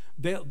groups,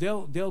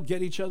 they'll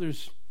get each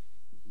other's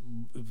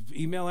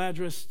email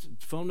address,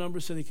 phone number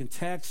so they can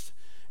text,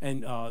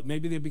 and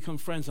maybe they become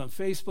friends on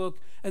Facebook,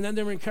 and then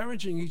they're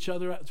encouraging each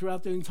other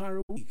throughout the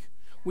entire week.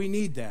 We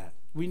need that.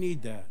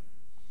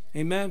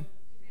 Amen?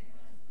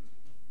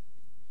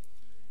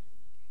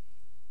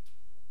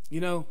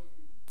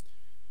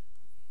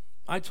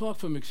 I talk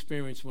from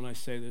experience when I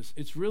say this.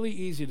 It's really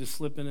easy to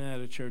slip in and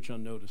out of church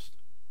unnoticed.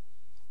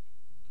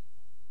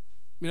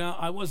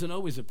 I wasn't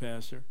always a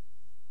pastor.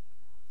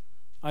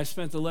 I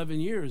spent 11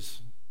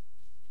 years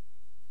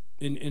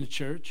in a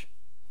church,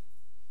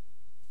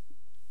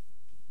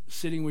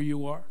 sitting where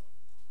you are.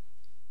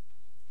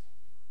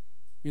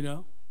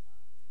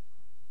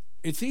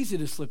 It's easy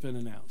to slip in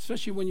and out,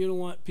 especially when you don't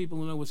want people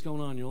to know what's going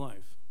on in your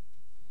life.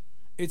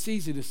 It's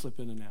easy to slip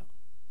in and out,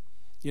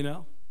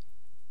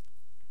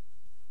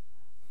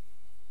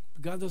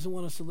 But God doesn't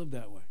want us to live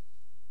that way.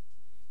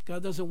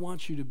 God doesn't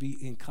want you to be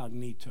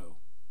incognito.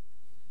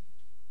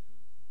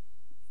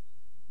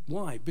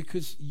 Why?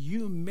 Because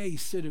you may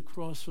sit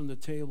across from the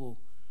table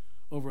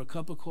over a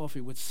cup of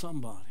coffee with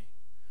somebody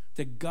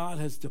that God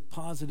has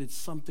deposited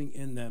something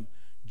in them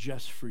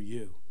just for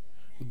you.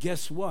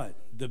 Guess what?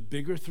 The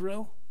bigger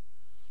thrill?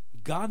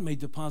 God may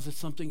deposit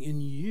something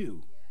in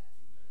you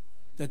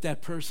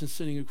that person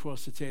sitting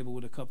across the table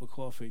with a cup of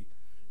coffee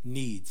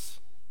needs.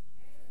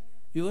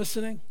 You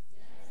listening?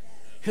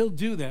 He'll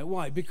do that.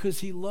 Why?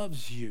 Because he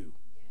loves you.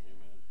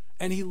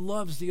 And he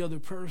loves the other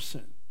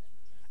person.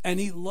 And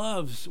he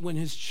loves when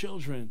his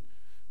children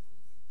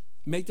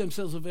make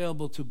themselves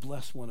available to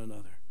bless one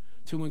another,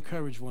 to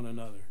encourage one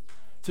another,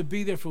 to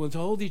be there for one, to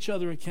hold each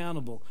other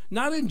accountable.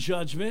 Not in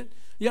judgment.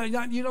 Yeah,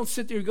 you don't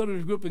sit there and go to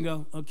the group and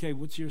go, okay,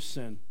 what's your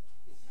sin?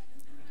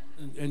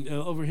 And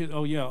over here,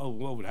 oh yeah, oh,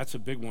 whoa, that's a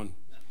big one.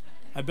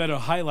 I better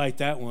highlight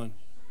that one.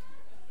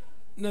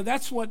 No,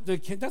 that's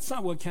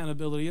not what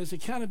accountability is.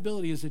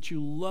 Accountability is that you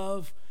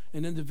love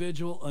an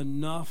individual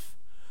enough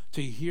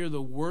to hear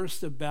the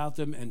worst about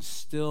them and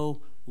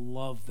still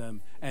love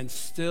them and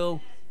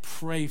still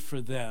pray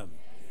for them.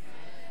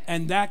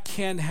 And that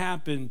can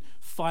happen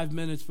 5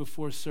 minutes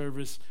before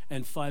service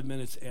and 5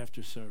 minutes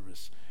after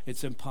service.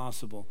 It's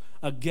impossible.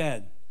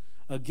 Again,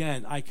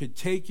 I could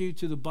take you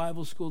to the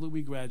Bible school that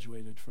we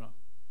graduated from,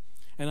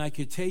 and I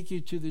could take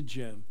you to the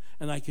gym,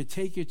 and I could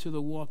take you to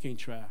the walking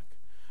track,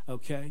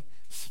 okay?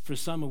 For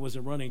some, it was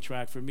a running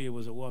track. For me, it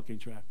was a walking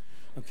track,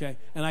 okay?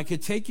 And I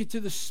could take you to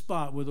the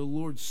spot where the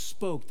Lord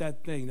spoke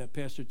that thing that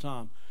Pastor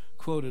Tom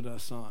quoted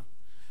us on.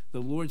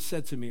 The Lord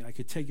said to me, I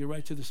could take you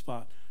right to the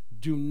spot.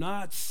 Do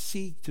not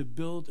seek to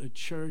build a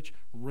church,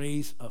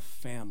 raise a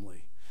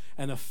family.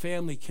 And a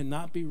family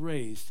cannot be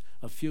raised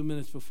a few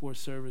minutes before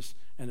service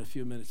and a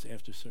few minutes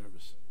after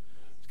service.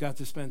 It's got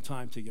to spend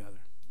time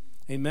together.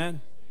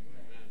 Amen?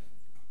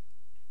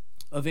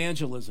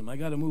 Evangelism. I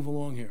got to move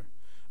along here.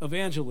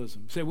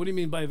 Evangelism. Say, what do you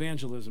mean by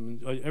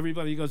evangelism?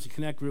 Everybody who goes to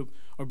Connect Group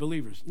are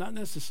believers. Not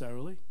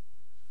necessarily.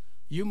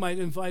 You might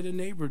invite a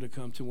neighbor to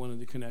come to one of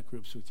the Connect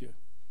Groups with you,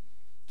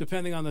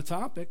 depending on the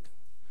topic.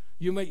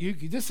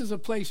 This is a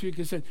place where you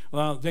can say,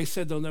 well, they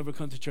said they'll never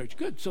come to church.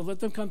 Good, so let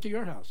them come to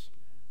your house.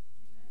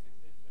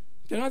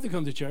 They don't have to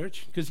come to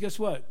church, because guess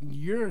what?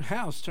 Your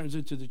house turns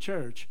into the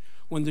church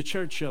when the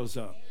church shows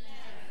up.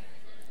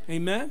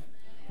 Amen?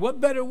 What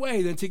better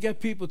way than to get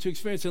people to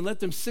experience and let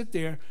them sit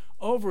there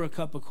over a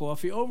cup of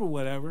coffee, over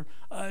whatever,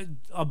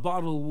 a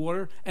bottle of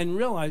water, and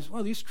realize,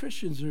 well, these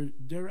Christians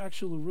they're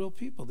actually real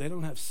people. They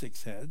don't have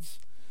 6 heads.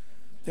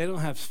 They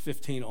don't have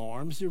 15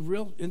 arms. They're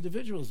real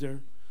individuals.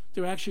 They're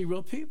actually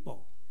real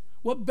people.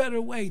 What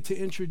better way to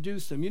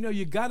introduce them?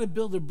 You got to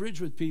build a bridge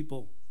with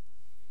people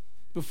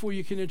before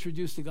you can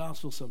introduce the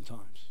gospel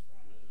sometimes.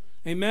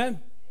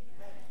 Amen?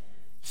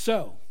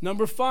 So,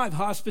 number 5,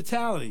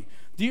 hospitality.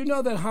 Do you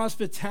know that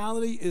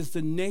hospitality is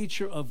the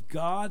nature of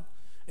God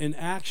in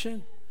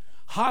action?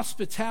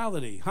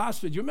 Hospitality.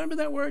 Do you remember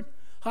that word?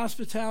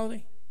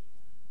 Hospitality?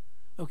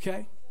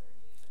 Okay.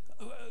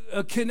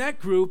 A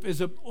Connect Group is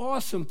an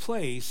awesome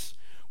place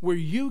where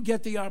you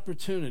get the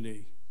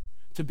opportunity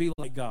to be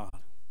like God.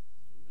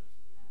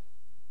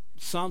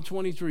 Psalm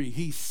 23,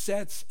 he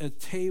sets a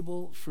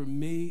table for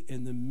me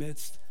in the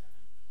midst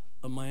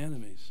of my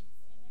enemies.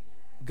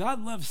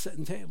 God loves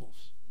setting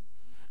tables.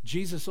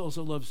 Jesus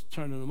also loves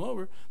turning them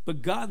over,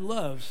 but God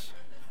loves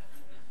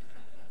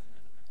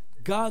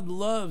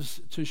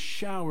to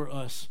shower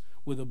us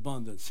with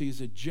abundance.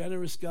 He's a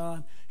generous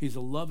God. He's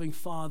a loving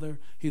Father.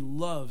 He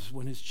loves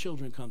when his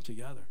children come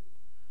together.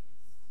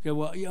 Okay,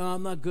 well,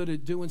 I'm not good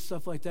at doing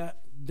stuff like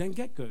that. Then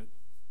get good.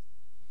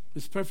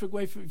 It's a perfect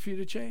way for you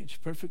to change.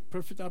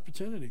 Perfect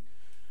opportunity.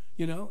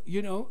 You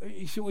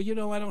say,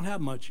 well, I don't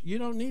have much. You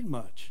don't need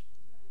much.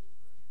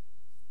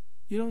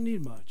 You don't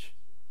need much.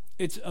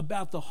 It's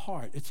about the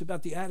heart. It's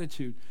about the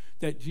attitude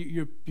that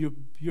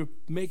you're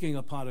making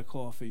a pot of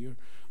coffee,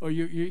 or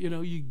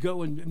you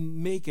go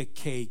and make a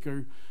cake,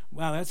 or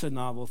wow, that's a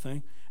novel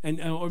thing,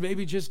 or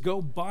maybe just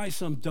go buy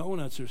some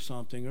donuts or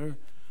something, or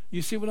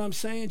you see what I'm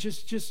saying?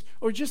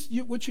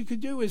 What you could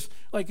do is,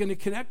 like in a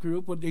Connect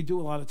Group, what they do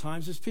a lot of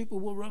times is people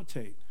will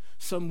rotate.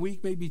 Some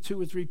week, maybe 2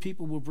 or 3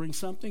 people will bring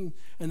something,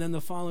 and then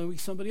the following week,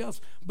 somebody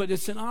else. But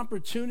it's an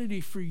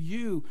opportunity for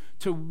you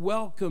to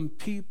welcome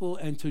people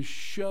and to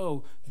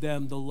show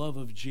them the love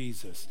of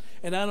Jesus.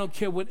 And I don't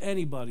care what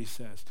anybody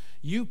says.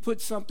 You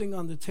put something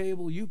on the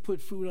table, you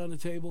put food on the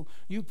table,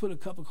 you put a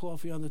cup of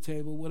coffee on the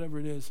table, whatever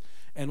it is,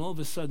 and all of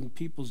a sudden,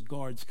 people's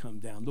guards come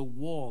down. The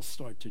walls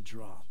start to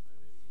drop,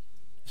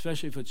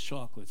 especially if it's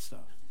chocolate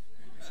stuff.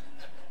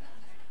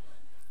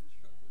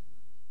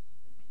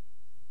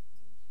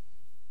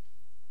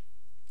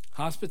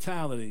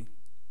 Hospitality,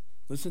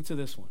 listen to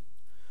this one.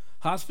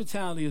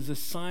 Hospitality is a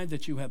sign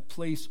that you have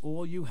placed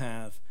all you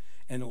have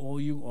and all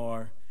you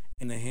are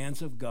in the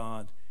hands of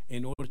God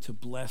in order to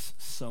bless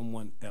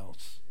someone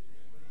else.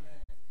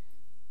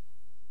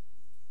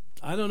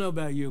 I don't know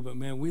about you, but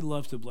man, we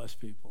love to bless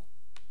people.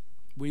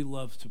 We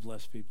love to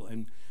bless people.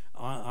 And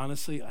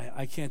honestly,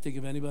 I can't think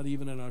of anybody,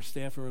 even in our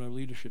staff or in our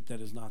leadership,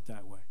 that is not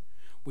that way.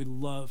 We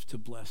love to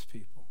bless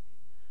people.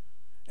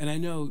 And I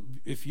know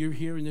if you're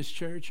here in this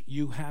church,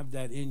 you have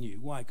that in you.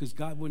 Why? Because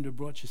God wouldn't have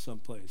brought you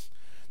someplace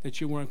that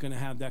you weren't going to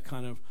have that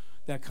kind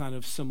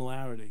of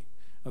similarity.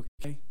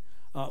 Okay?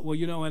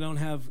 Well, I don't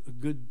have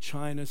good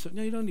china. So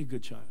no, you don't need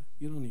good china.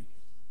 You don't need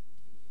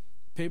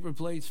paper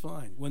plate's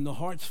fine. When the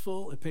heart's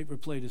full, a paper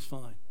plate is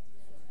fine.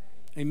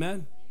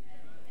 Amen?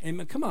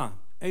 Amen. Come on.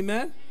 Amen?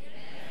 Amen?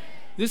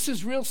 This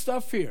is real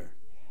stuff here.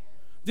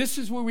 This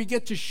is where we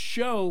get to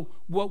show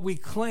what we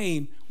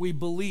claim we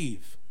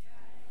believe.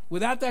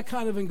 Without that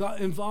kind of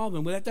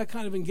involvement, without that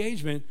kind of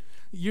engagement,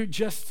 you're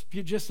just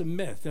a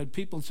myth that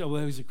people say,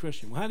 well, he's a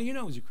Christian. Well, how do you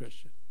know he's a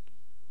Christian?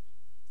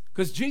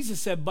 Because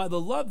Jesus said, by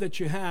the love that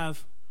you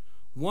have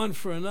one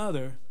for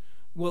another,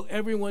 will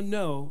everyone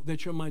know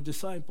that you're my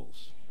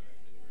disciples.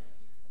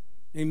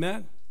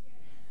 Amen?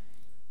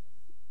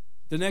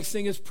 The next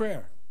thing is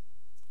prayer.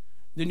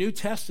 The New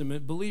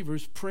Testament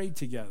believers prayed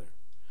together.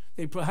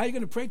 How are you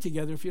going to pray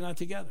together if you're not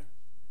together?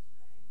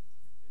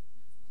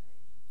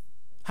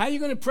 How are you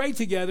going to pray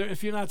together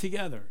if you're not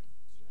together?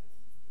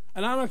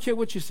 And I don't care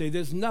what you say.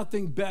 There's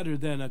nothing better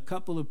than a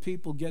couple of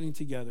people getting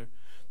together.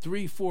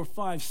 3, 4,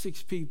 5,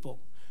 6 people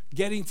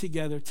getting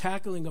together,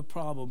 tackling a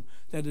problem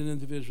that an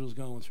individual is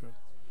going through.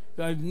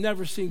 I've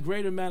never seen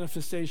greater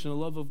manifestation of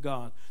the love of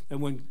God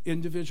than when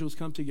individuals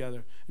come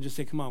together and just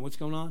say, come on, what's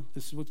going on?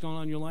 This is what's going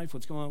on in your life.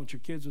 What's going on with your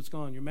kids? What's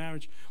going on in your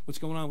marriage? What's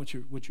going on with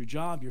your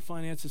job, your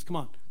finances?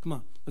 Come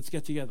on. Let's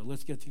get together.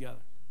 Let's get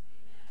together.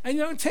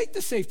 And take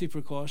the safety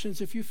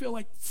precautions. If you feel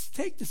like,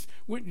 take this.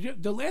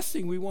 The last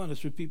thing we want is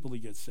for people to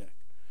get sick.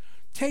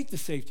 Take the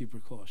safety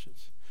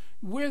precautions.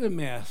 Wear the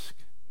mask.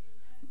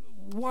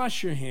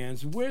 Wash your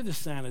hands. Wear the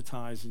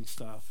sanitizing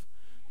stuff.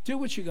 Do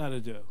what you got to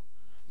do.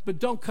 But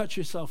don't cut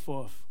yourself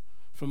off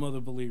from other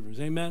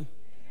believers. Amen?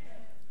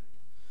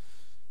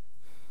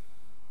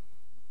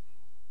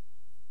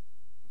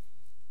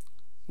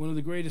 One of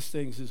the greatest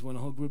things is when a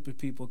whole group of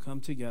people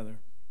come together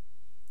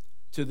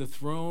to the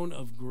throne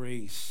of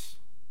grace,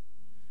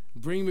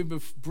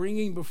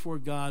 bringing before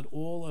God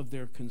all of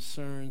their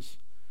concerns,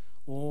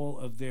 all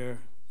of their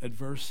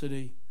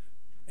adversity,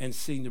 and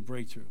seeing the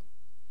breakthrough.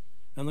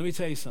 And let me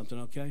tell you something,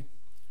 okay?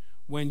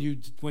 When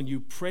you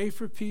pray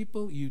for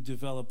people, you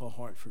develop a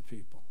heart for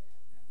people.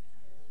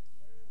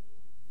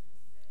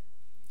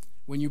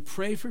 When you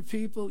pray for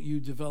people, you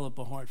develop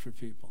a heart for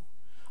people.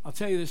 I'll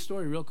tell you this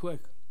story real quick,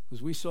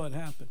 because we saw it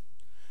happen.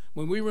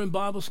 When we were in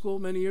Bible school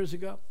many years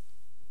ago,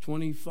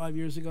 25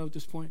 years ago at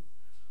this point,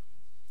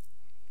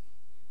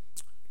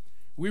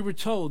 we were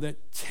told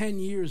that 10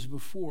 years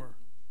before,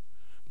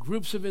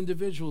 groups of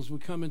individuals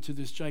would come into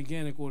this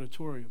gigantic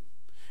auditorium.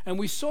 And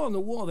we saw on the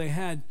wall they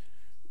had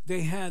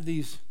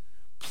these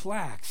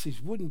plaques,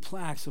 these wooden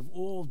plaques of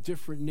all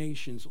different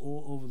nations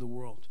all over the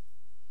world.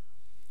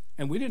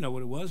 And we didn't know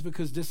what it was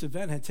because this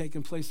event had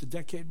taken place a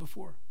decade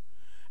before.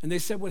 And they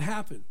said what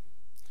happened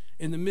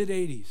in the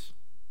mid-'80s,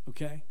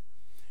 okay?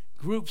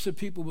 Groups of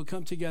people would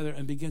come together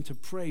and begin to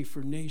pray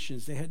for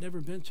nations they had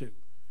never been to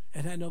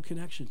and had no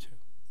connection to.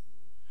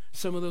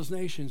 Some of those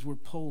nations were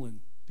Poland,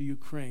 the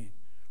Ukraine,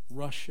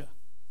 Russia,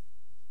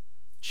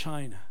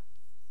 China,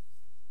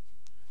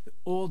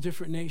 all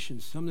different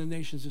nations, some of the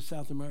nations of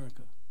South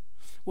America.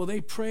 Well,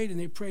 they prayed and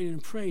they prayed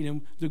and prayed,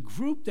 and the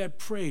group that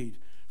prayed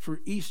for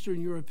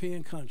Eastern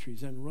European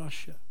countries and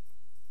Russia,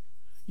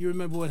 you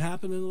remember what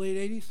happened in the late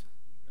 80s?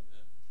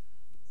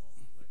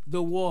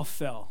 The wall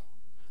fell.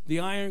 The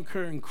Iron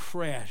Curtain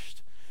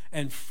crashed,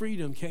 and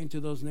freedom came to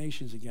those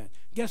nations again.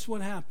 Guess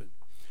what happened?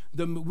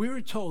 We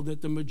were told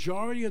that the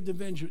majority of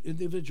the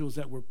individuals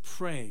that were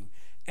praying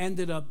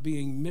ended up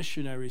being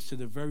missionaries to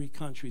the very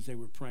countries they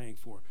were praying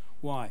for.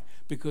 Why?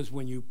 Because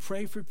when you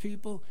pray for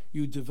people,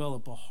 you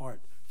develop a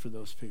heart for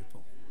those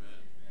people.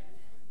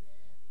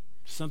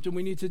 Something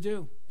we need to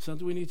do.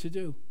 Something we need to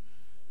do.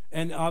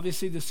 And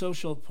obviously the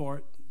social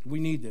part, we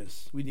need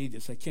this. We need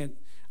this. I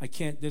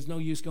can't, there's no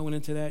use going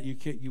into that.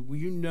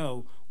 You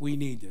know we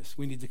need this.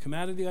 We need to come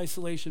out of the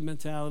isolation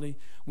mentality.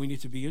 We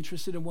need to be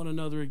interested in one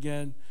another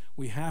again.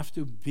 We have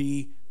to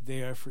be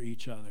there for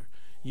each other.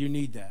 You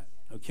need that,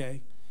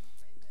 okay?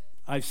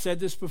 I've said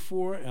this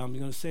before, and I'm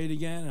going to say it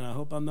again, and I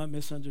hope I'm not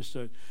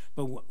misunderstood.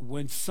 But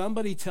when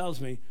somebody tells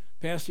me,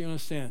 Pastor, you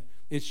understand,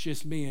 it's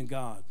just me and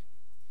God.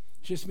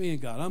 It's just me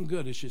and God. I'm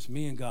good. It's just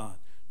me and God.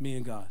 Me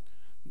and God.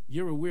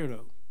 You're a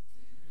weirdo.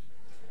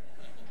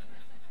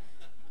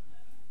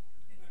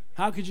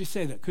 How could you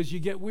say that? Because you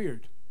get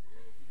weird.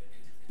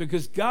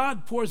 Because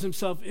God pours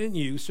himself in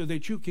you so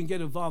that you can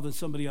get involved in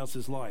somebody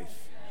else's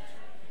life.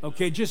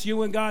 Okay, just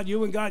you and God,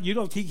 you and God. You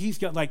don't think he's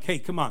got like, hey,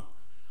 come on.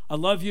 I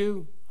love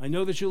you. I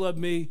know that you love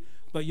me.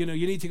 But, you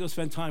need to go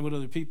spend time with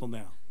other people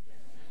now.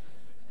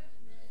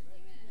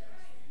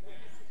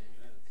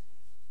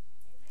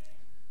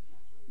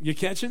 You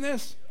catching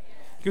this?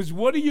 Because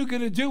what are you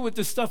going to do with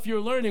the stuff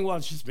you're learning? Well,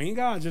 it's just me and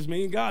God, just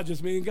me and God,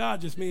 just me and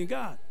God, just me and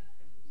God.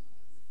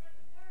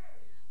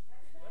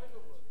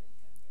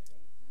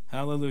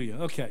 Hallelujah.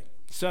 Okay,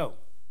 so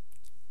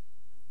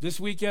this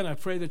weekend, I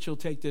pray that you'll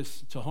take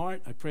this to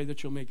heart. I pray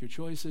that you'll make your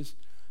choices.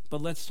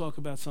 But let's talk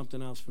about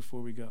something else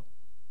before we go.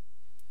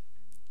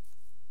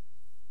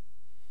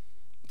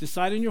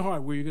 Decide in your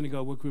heart where you're going to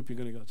go, what group you're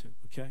going to go to,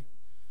 okay?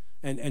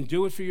 And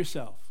do it for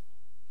yourself.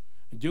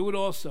 And do it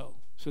also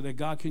so that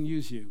God can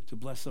use you to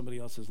bless somebody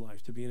else's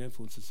life, to be an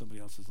influence in somebody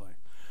else's life.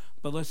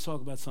 But let's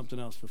talk about something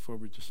else before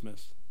we're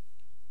dismissed.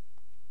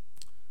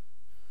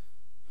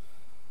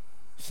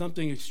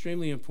 Something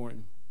extremely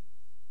important.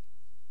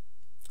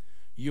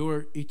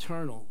 Your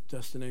eternal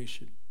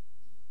destination.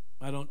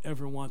 I don't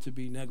ever want to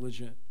be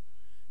negligent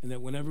in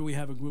that whenever we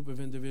have a group of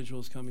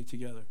individuals coming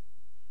together,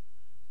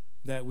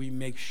 that we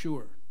make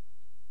sure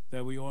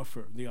that we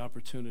offer the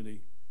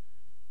opportunity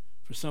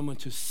for someone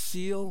to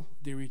seal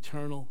their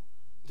eternal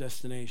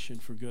destination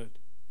for good.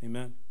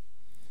 Amen?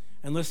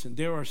 And listen,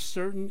 there are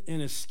certain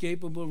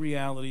inescapable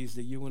realities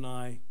that you and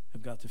I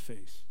have got to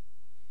face.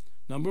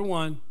 Number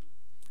one,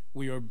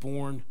 we are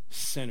born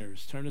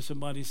sinners. Turn to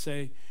somebody and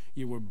say,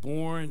 you were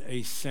born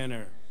a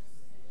sinner.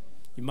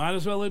 You might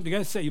as well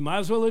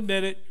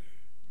admit it.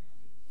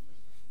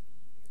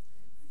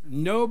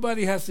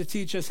 Nobody has to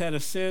teach us how to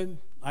sin.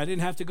 I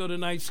didn't have to go to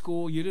night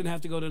school. You didn't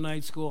have to go to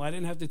night school. I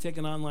didn't have to take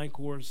an online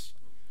course.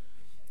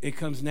 It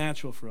comes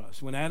natural for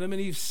us. When Adam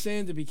and Eve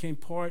sinned, it became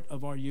part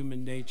of our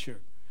human nature.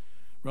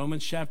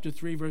 Romans chapter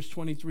 3, verse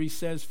 23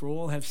 says, for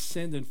all have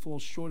sinned and fall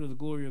short of the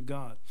glory of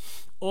God.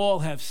 All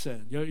have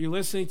sinned. You're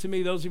listening to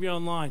me, those of you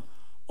online.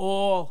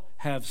 All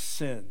have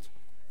sinned.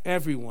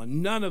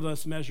 Everyone. None of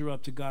us measure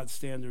up to God's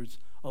standards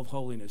of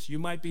holiness. You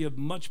might be a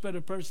much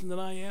better person than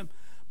I am,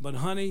 but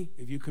honey,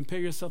 if you compare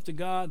yourself to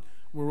God,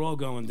 we're all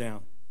going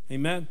down.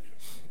 Amen?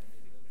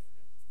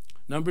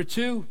 Number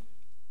two,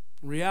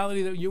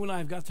 reality that you and I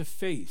have got to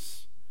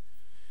face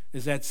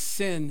is that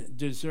sin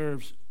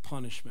deserves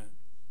punishment.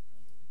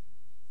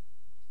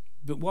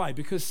 But why?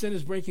 Because sin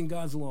is breaking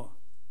God's law.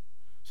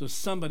 So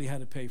somebody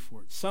had to pay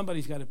for it.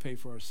 Somebody's got to pay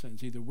for our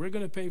sins. Either we're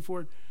going to pay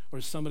for it or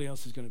somebody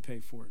else is going to pay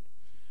for it.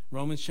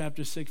 Romans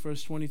chapter 6,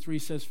 verse 23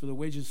 says, for the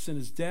wages of sin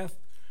is death,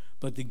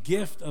 but the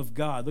gift of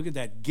God, look at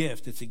that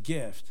gift, it's a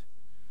gift.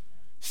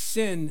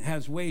 Sin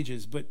has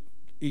wages, but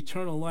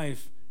eternal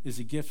life is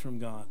a gift from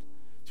God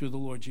through the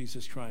Lord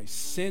Jesus Christ.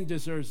 Sin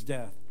deserves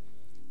death.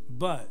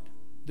 But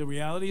the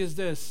reality is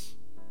this,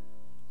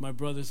 my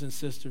brothers and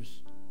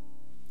sisters,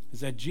 is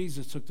that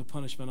Jesus took the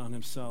punishment on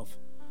himself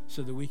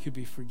so that we could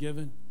be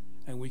forgiven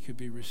and we could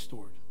be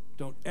restored.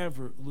 Don't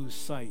ever lose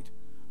sight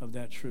of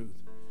that truth.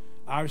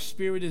 Our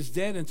spirit is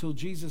dead until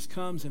Jesus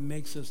comes and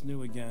makes us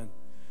new again.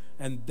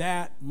 And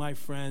that, my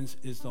friends,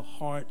 is the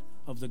heart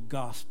of the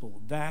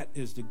gospel. That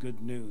is the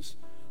good news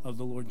of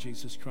the Lord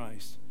Jesus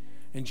Christ.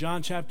 In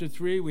John chapter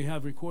 3, we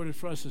have recorded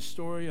for us a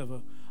story of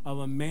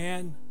a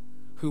man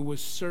who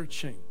was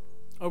searching,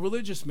 a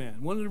religious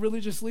man, one of the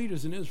religious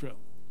leaders in Israel.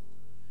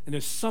 And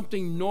there's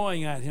something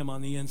gnawing at him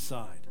on the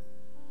inside.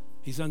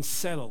 He's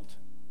unsettled.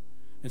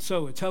 And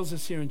so it tells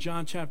us here in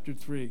John chapter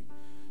 3,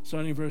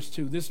 starting in verse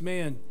 2, this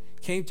man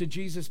came to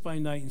Jesus by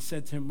night and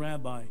said to him,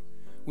 Rabbi,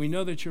 we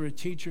know that you're a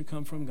teacher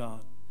come from God,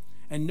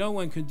 and no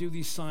one can do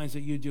these signs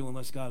that you do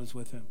unless God is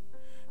with him.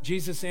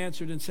 Jesus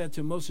answered and said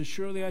to him, most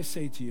assuredly I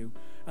say to you,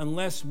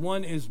 unless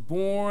one is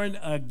born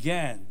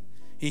again,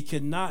 he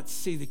cannot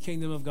see the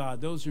kingdom of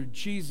God. Those are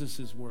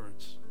Jesus'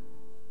 words.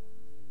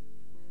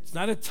 It's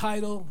not a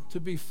title to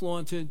be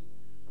flaunted.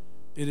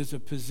 It is a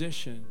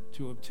position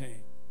to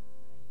obtain.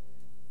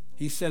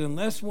 He said,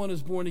 unless one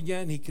is born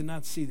again, he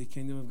cannot see the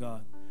kingdom of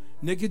God.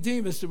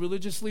 Nicodemus, the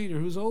religious leader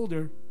who's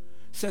older,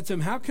 said to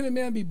him, how can a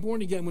man be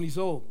born again when he's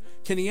old?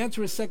 Can he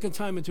enter a second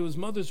time into his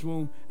mother's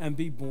womb and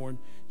be born?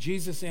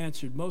 Jesus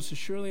answered, most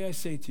assuredly I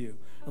say to you,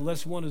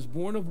 unless one is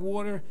born of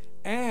water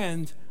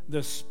and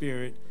the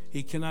Spirit,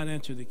 he cannot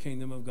enter the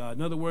kingdom of God.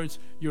 In other words,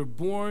 you're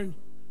born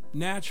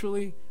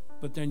naturally,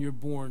 but then you're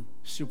born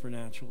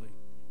supernaturally.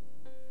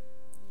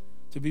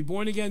 To be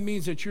born again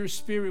means that your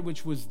spirit,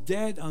 which was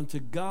dead unto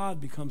God,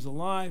 becomes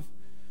alive,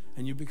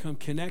 and you become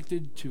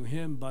connected to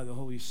him by the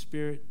Holy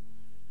Spirit,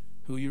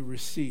 who you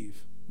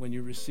receive when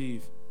you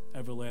receive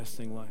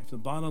everlasting life. The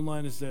bottom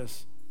line is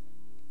this.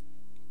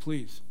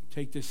 Please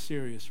take this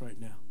serious right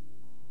now.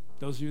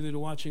 Those of you that are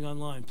watching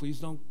online, please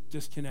don't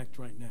disconnect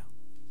right now.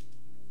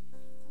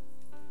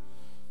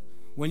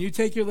 When you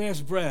take your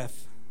last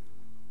breath,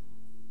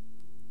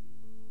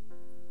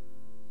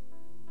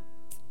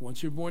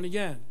 once you're born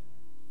again,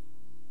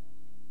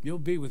 you'll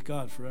be with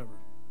God forever.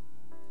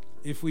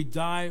 If we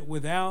die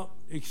without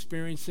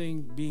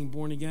experiencing being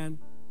born again,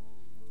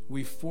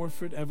 we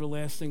forfeit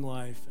everlasting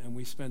life and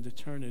we spend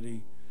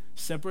eternity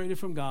separated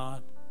from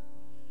God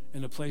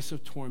in a place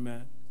of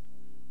torment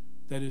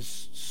that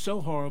is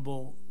so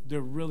horrible,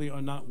 there really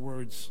are not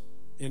words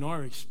in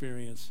our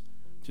experience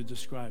to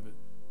describe it.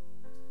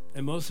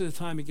 And most of the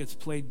time it gets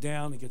played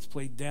down.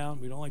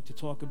 We don't like to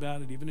talk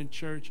about it. Even in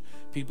church,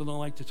 people don't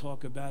like to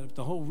talk about it.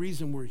 The whole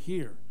reason we're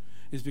here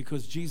is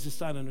because Jesus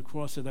died on the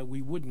cross so that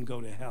we wouldn't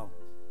go to hell,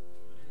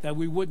 that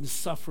we wouldn't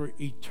suffer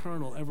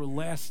eternal,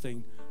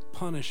 everlasting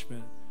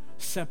punishment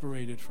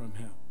separated from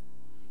him.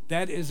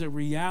 That is a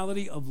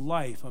reality of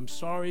life. I'm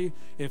sorry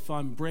if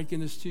I'm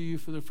breaking this to you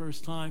for the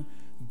first time.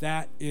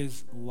 That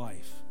is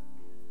life.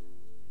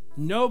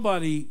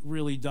 Nobody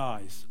really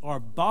dies. Our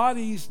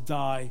bodies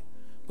die,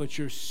 but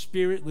your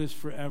spirit lives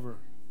forever.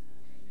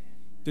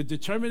 The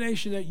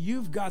determination that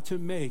you've got to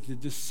make, the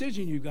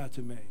decision you've got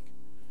to make,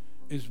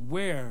 is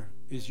where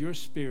is your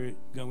spirit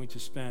going to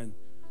spend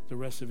the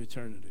rest of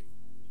eternity?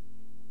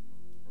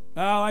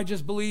 Oh, I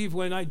just believe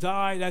when I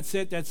die, that's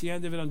it, that's the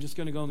end of it, I'm just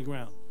going to go on the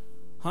ground.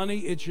 Honey,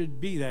 it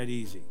should be that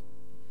easy.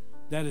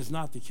 That is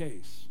not the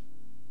case.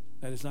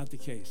 That is not the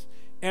case.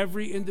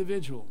 Every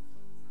individual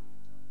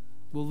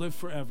will live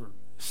forever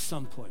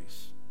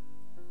someplace.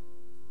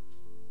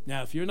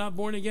 Now, if you're not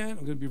born again,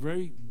 I'm going to be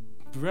very,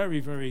 very,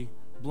 very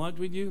blunt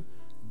with you.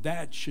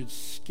 That should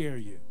scare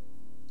you.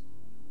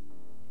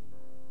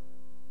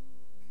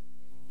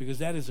 Because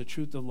that is the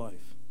truth of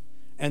life.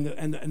 And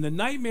the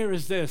nightmare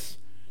is this: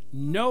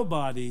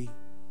 nobody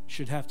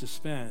should have to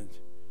spend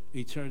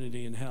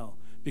eternity in hell,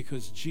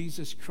 because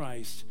Jesus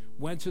Christ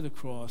went to the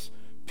cross,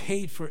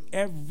 paid for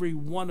every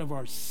one of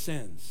our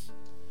sins.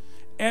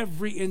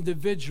 Every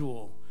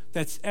individual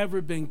that's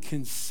ever been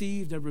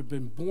conceived, ever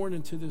been born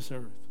into this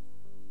earth,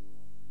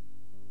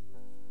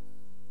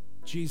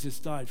 Jesus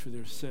died for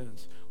their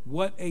sins.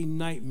 What a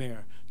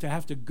nightmare to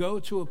have to go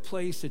to a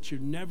place that you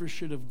never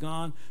should have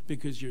gone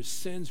because your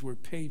sins were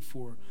paid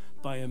for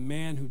by a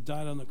man who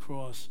died on the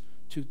cross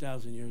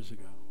 2,000 years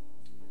ago.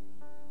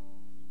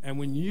 And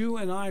when you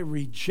and I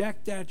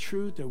reject that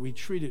truth, that we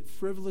treat it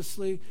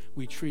frivolously,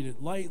 we treat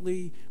it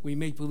lightly, we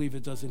make believe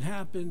it doesn't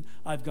happen,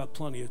 I've got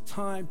plenty of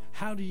time.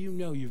 How do you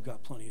know you've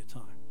got plenty of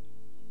time?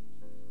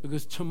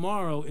 Because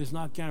tomorrow is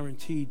not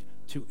guaranteed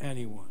to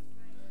anyone.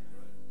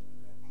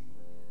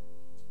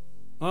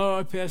 All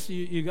right, Pastor,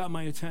 you got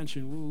my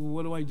attention.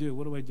 What do I do?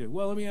 What do I do?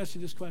 Well, let me ask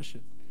you this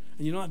question.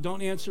 And you know what?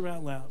 Don't answer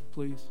out loud,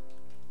 please.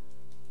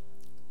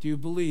 Do you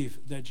believe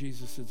that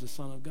Jesus is the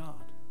Son of God?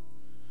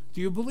 Do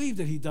you believe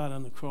that he died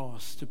on the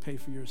cross to pay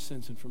for your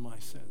sins and for my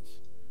sins?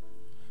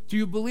 Do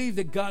you believe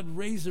that God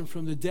raised him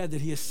from the dead,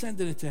 that he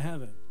ascended into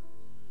heaven?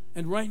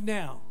 And right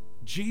now,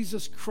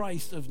 Jesus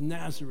Christ of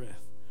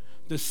Nazareth,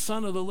 the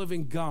Son of the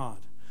living God,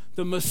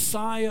 the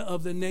Messiah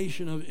of the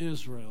nation of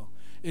Israel,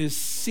 is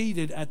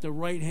seated at the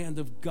right hand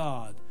of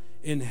God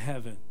in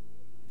heaven.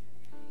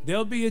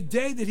 There'll be a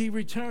day that he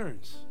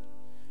returns,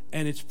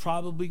 and it's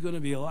probably going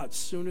to be a lot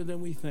sooner than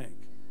we think.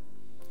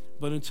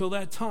 But until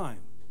that time,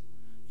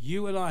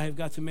 you and I have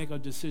got to make our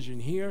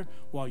decision here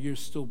while you're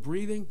still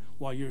breathing,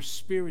 while your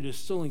spirit is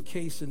still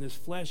encased in this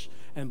flesh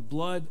and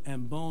blood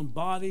and bone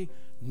body.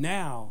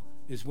 Now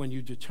is when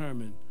you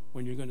determine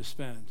when you're going to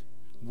spend,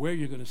 where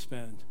you're going to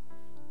spend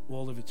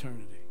all of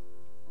eternity.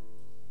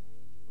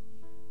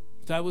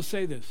 So I will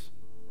say this.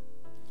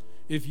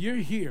 If you're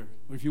here,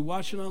 or if you're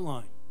watching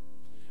online,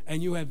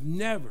 and you have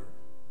never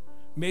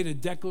made a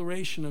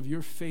declaration of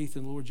your faith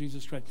in the Lord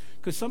Jesus Christ,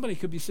 because somebody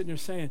could be sitting there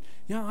saying,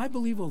 yeah, I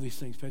believe all these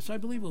things, Pastor. I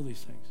believe all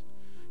these things.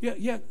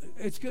 Yeah,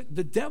 it's good.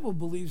 The devil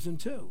believes them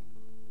too.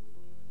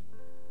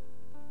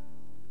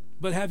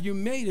 But have you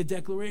made a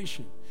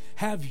declaration?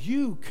 Have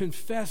you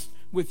confessed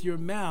with your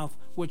mouth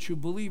what you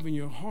believe in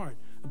your heart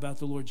about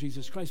the Lord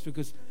Jesus Christ?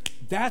 Because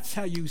that's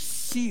how you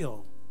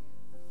seal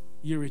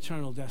your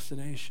eternal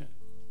destination.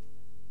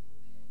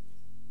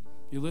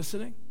 You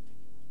listening?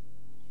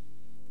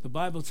 The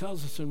Bible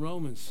tells us in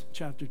Romans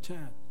chapter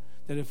 10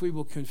 that if we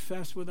will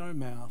confess with our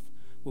mouth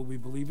what we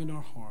believe in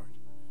our heart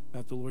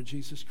about the Lord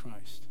Jesus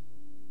Christ,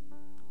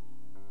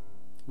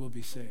 we'll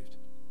be saved.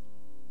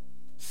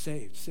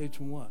 Saved. Saved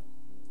from what?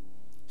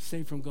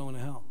 Saved from going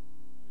to hell.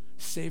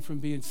 Saved from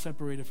being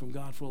separated from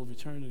God for all of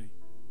eternity.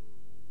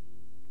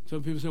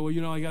 Some people say, well,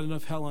 you know, I got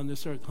enough hell on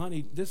this earth.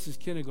 Honey, this is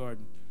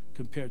kindergarten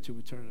compared to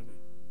eternity.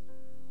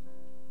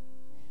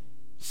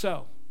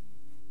 So,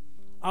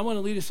 I want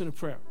to lead us in a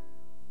prayer.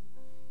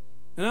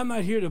 And I'm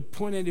not here to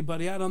point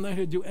anybody out. I'm not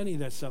here to do any of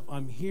that stuff.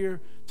 I'm here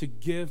to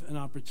give an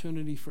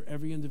opportunity for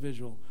every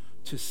individual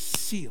to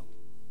seal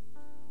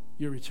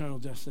your eternal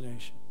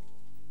destination.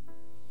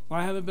 Well,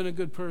 I haven't been a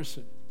good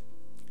person.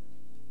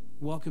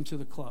 Welcome to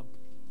the club.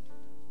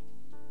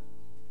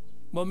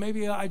 Well,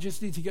 maybe I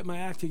just need to get my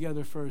act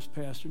together first,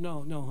 Pastor.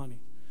 No,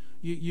 honey.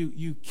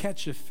 You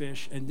catch a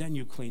fish and then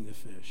you clean the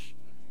fish.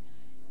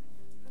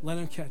 Let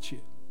him catch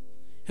you.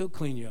 He'll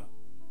clean you up.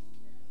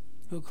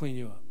 He'll clean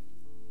you up.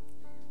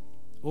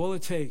 All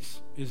it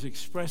takes is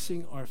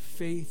expressing our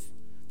faith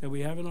that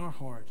we have in our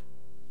heart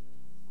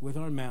with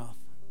our mouth,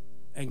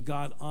 and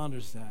God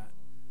honors that,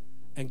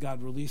 and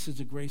God releases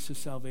the grace of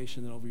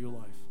salvation over your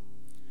life.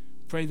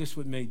 Pray this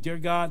with me. Dear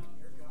God,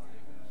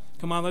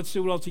 come on, let's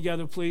do it all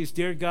together, please.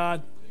 Dear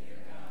God,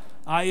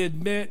 I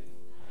admit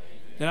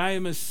that I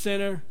am a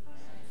sinner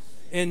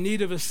in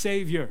need of a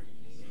Savior.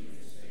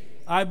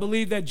 I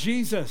believe that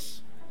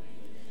Jesus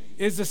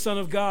is the Son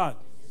of God.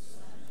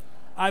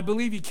 I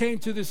believe he came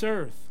to this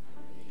earth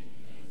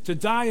to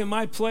die in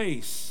my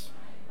place.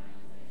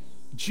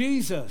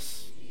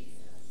 Jesus,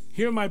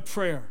 hear my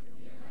prayer.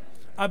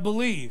 I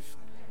believe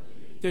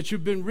that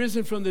you've been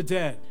risen from the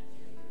dead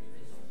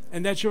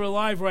and that you're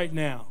alive right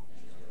now.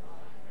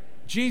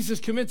 Jesus,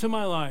 come into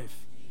my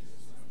life.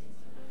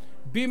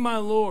 Be my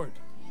Lord.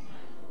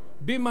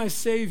 Be my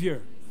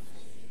Savior.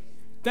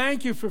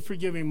 Thank you for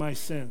forgiving my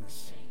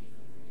sins.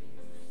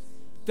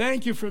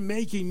 Thank you for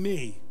making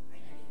me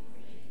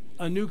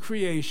a new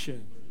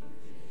creation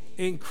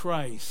in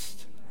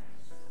Christ.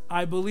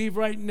 I believe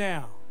right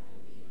now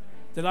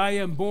that I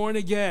am born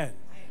again.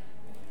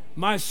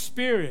 My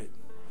spirit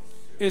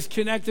is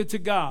connected to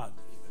God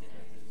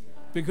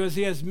because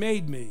he has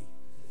made me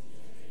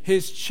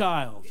his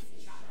child.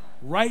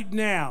 Right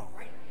now,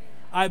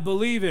 I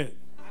believe it.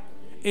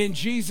 In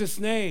Jesus'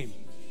 name,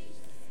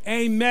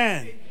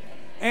 amen.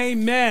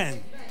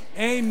 Amen.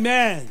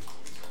 Amen.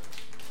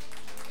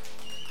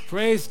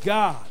 Praise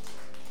God.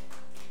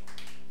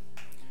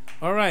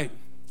 All right.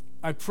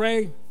 I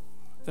pray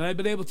that I've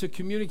been able to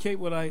communicate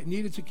what I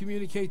needed to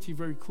communicate to you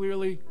very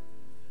clearly.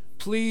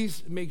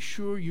 Please make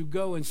sure you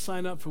go and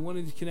sign up for one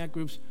of these Connect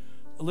groups.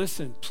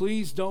 Listen,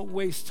 please don't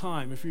waste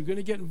time. If you're going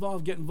to get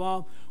involved, get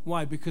involved.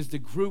 Why? Because the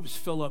groups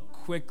fill up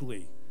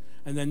quickly.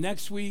 And then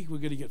next week, we're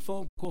going to get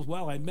phone calls.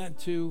 Well, I meant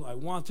to, I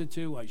wanted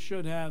to, I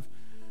should have.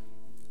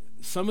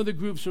 Some of the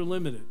groups are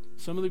limited.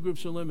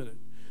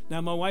 Now,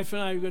 my wife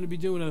and I are going to be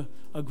doing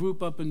a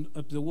group up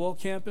the Wall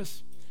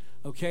campus,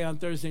 okay, on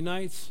Thursday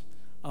nights.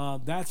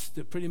 That's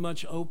pretty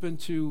much open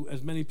to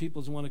as many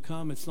people as want to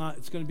come. It's going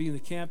to be in the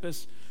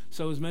campus.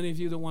 So as many of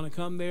you that want to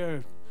come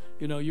there,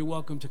 you're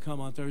welcome to come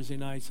on Thursday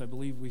nights. I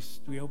believe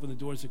we open the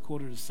doors at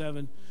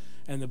 6:45,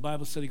 and the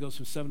Bible study goes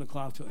from 7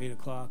 o'clock to 8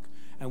 o'clock.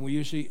 And we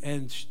usually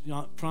end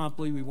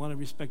promptly. We want to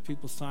respect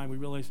people's time. We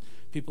realize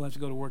people have to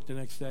go to work the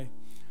next day.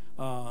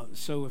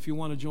 So if you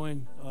want to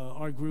join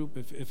our group,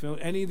 if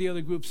any of the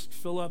other groups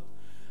fill up,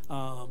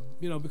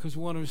 because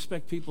we want to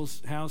respect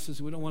people's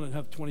houses. We don't want to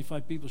have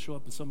 25 people show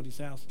up in somebody's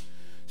house.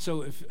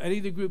 So if any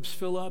of the groups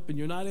fill up and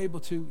you're not able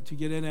to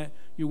get in it,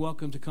 you're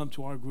welcome to come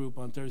to our group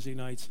on Thursday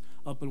nights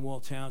up in Wall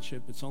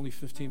Township. It's only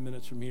 15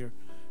 minutes from here,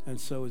 and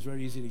so it's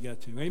very easy to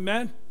get to.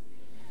 Amen?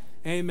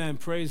 Amen.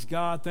 Praise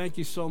God. Thank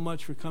you so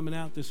much for coming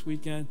out this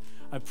weekend.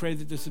 I pray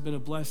that this has been a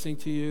blessing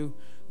to you.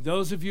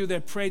 Those of you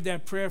that prayed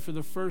that prayer for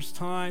the first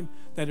time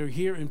that are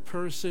here in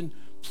person,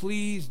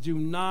 please do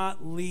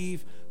not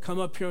leave. Come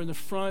up here in the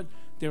front.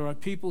 There are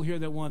people here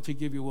that want to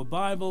give you a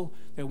Bible,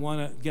 that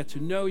want to get to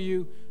know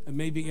you, and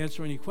maybe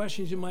answer any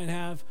questions you might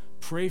have.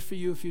 Pray for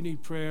you if you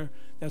need prayer.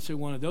 That's what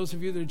we want. Those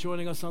of you that are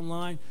joining us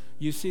online,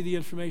 you see the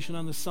information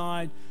on the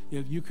side.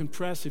 You can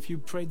press, if you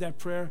prayed that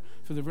prayer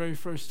for the very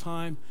first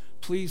time,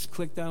 please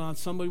click that on.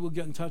 Somebody will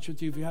get in touch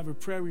with you. If you have a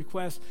prayer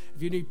request,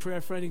 if you need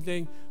prayer for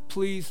anything,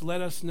 please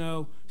let us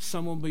know.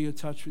 Someone will be in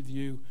touch with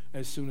you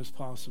as soon as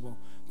possible.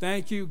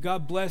 Thank you.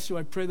 God bless you.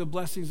 I pray the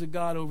blessings of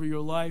God over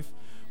your life,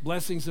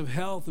 blessings of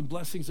health and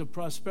blessings of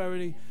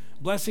prosperity,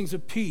 blessings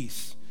of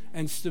peace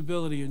and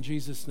stability in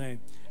Jesus' name.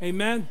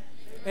 Amen.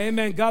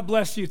 Amen. God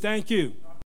bless you. Thank you.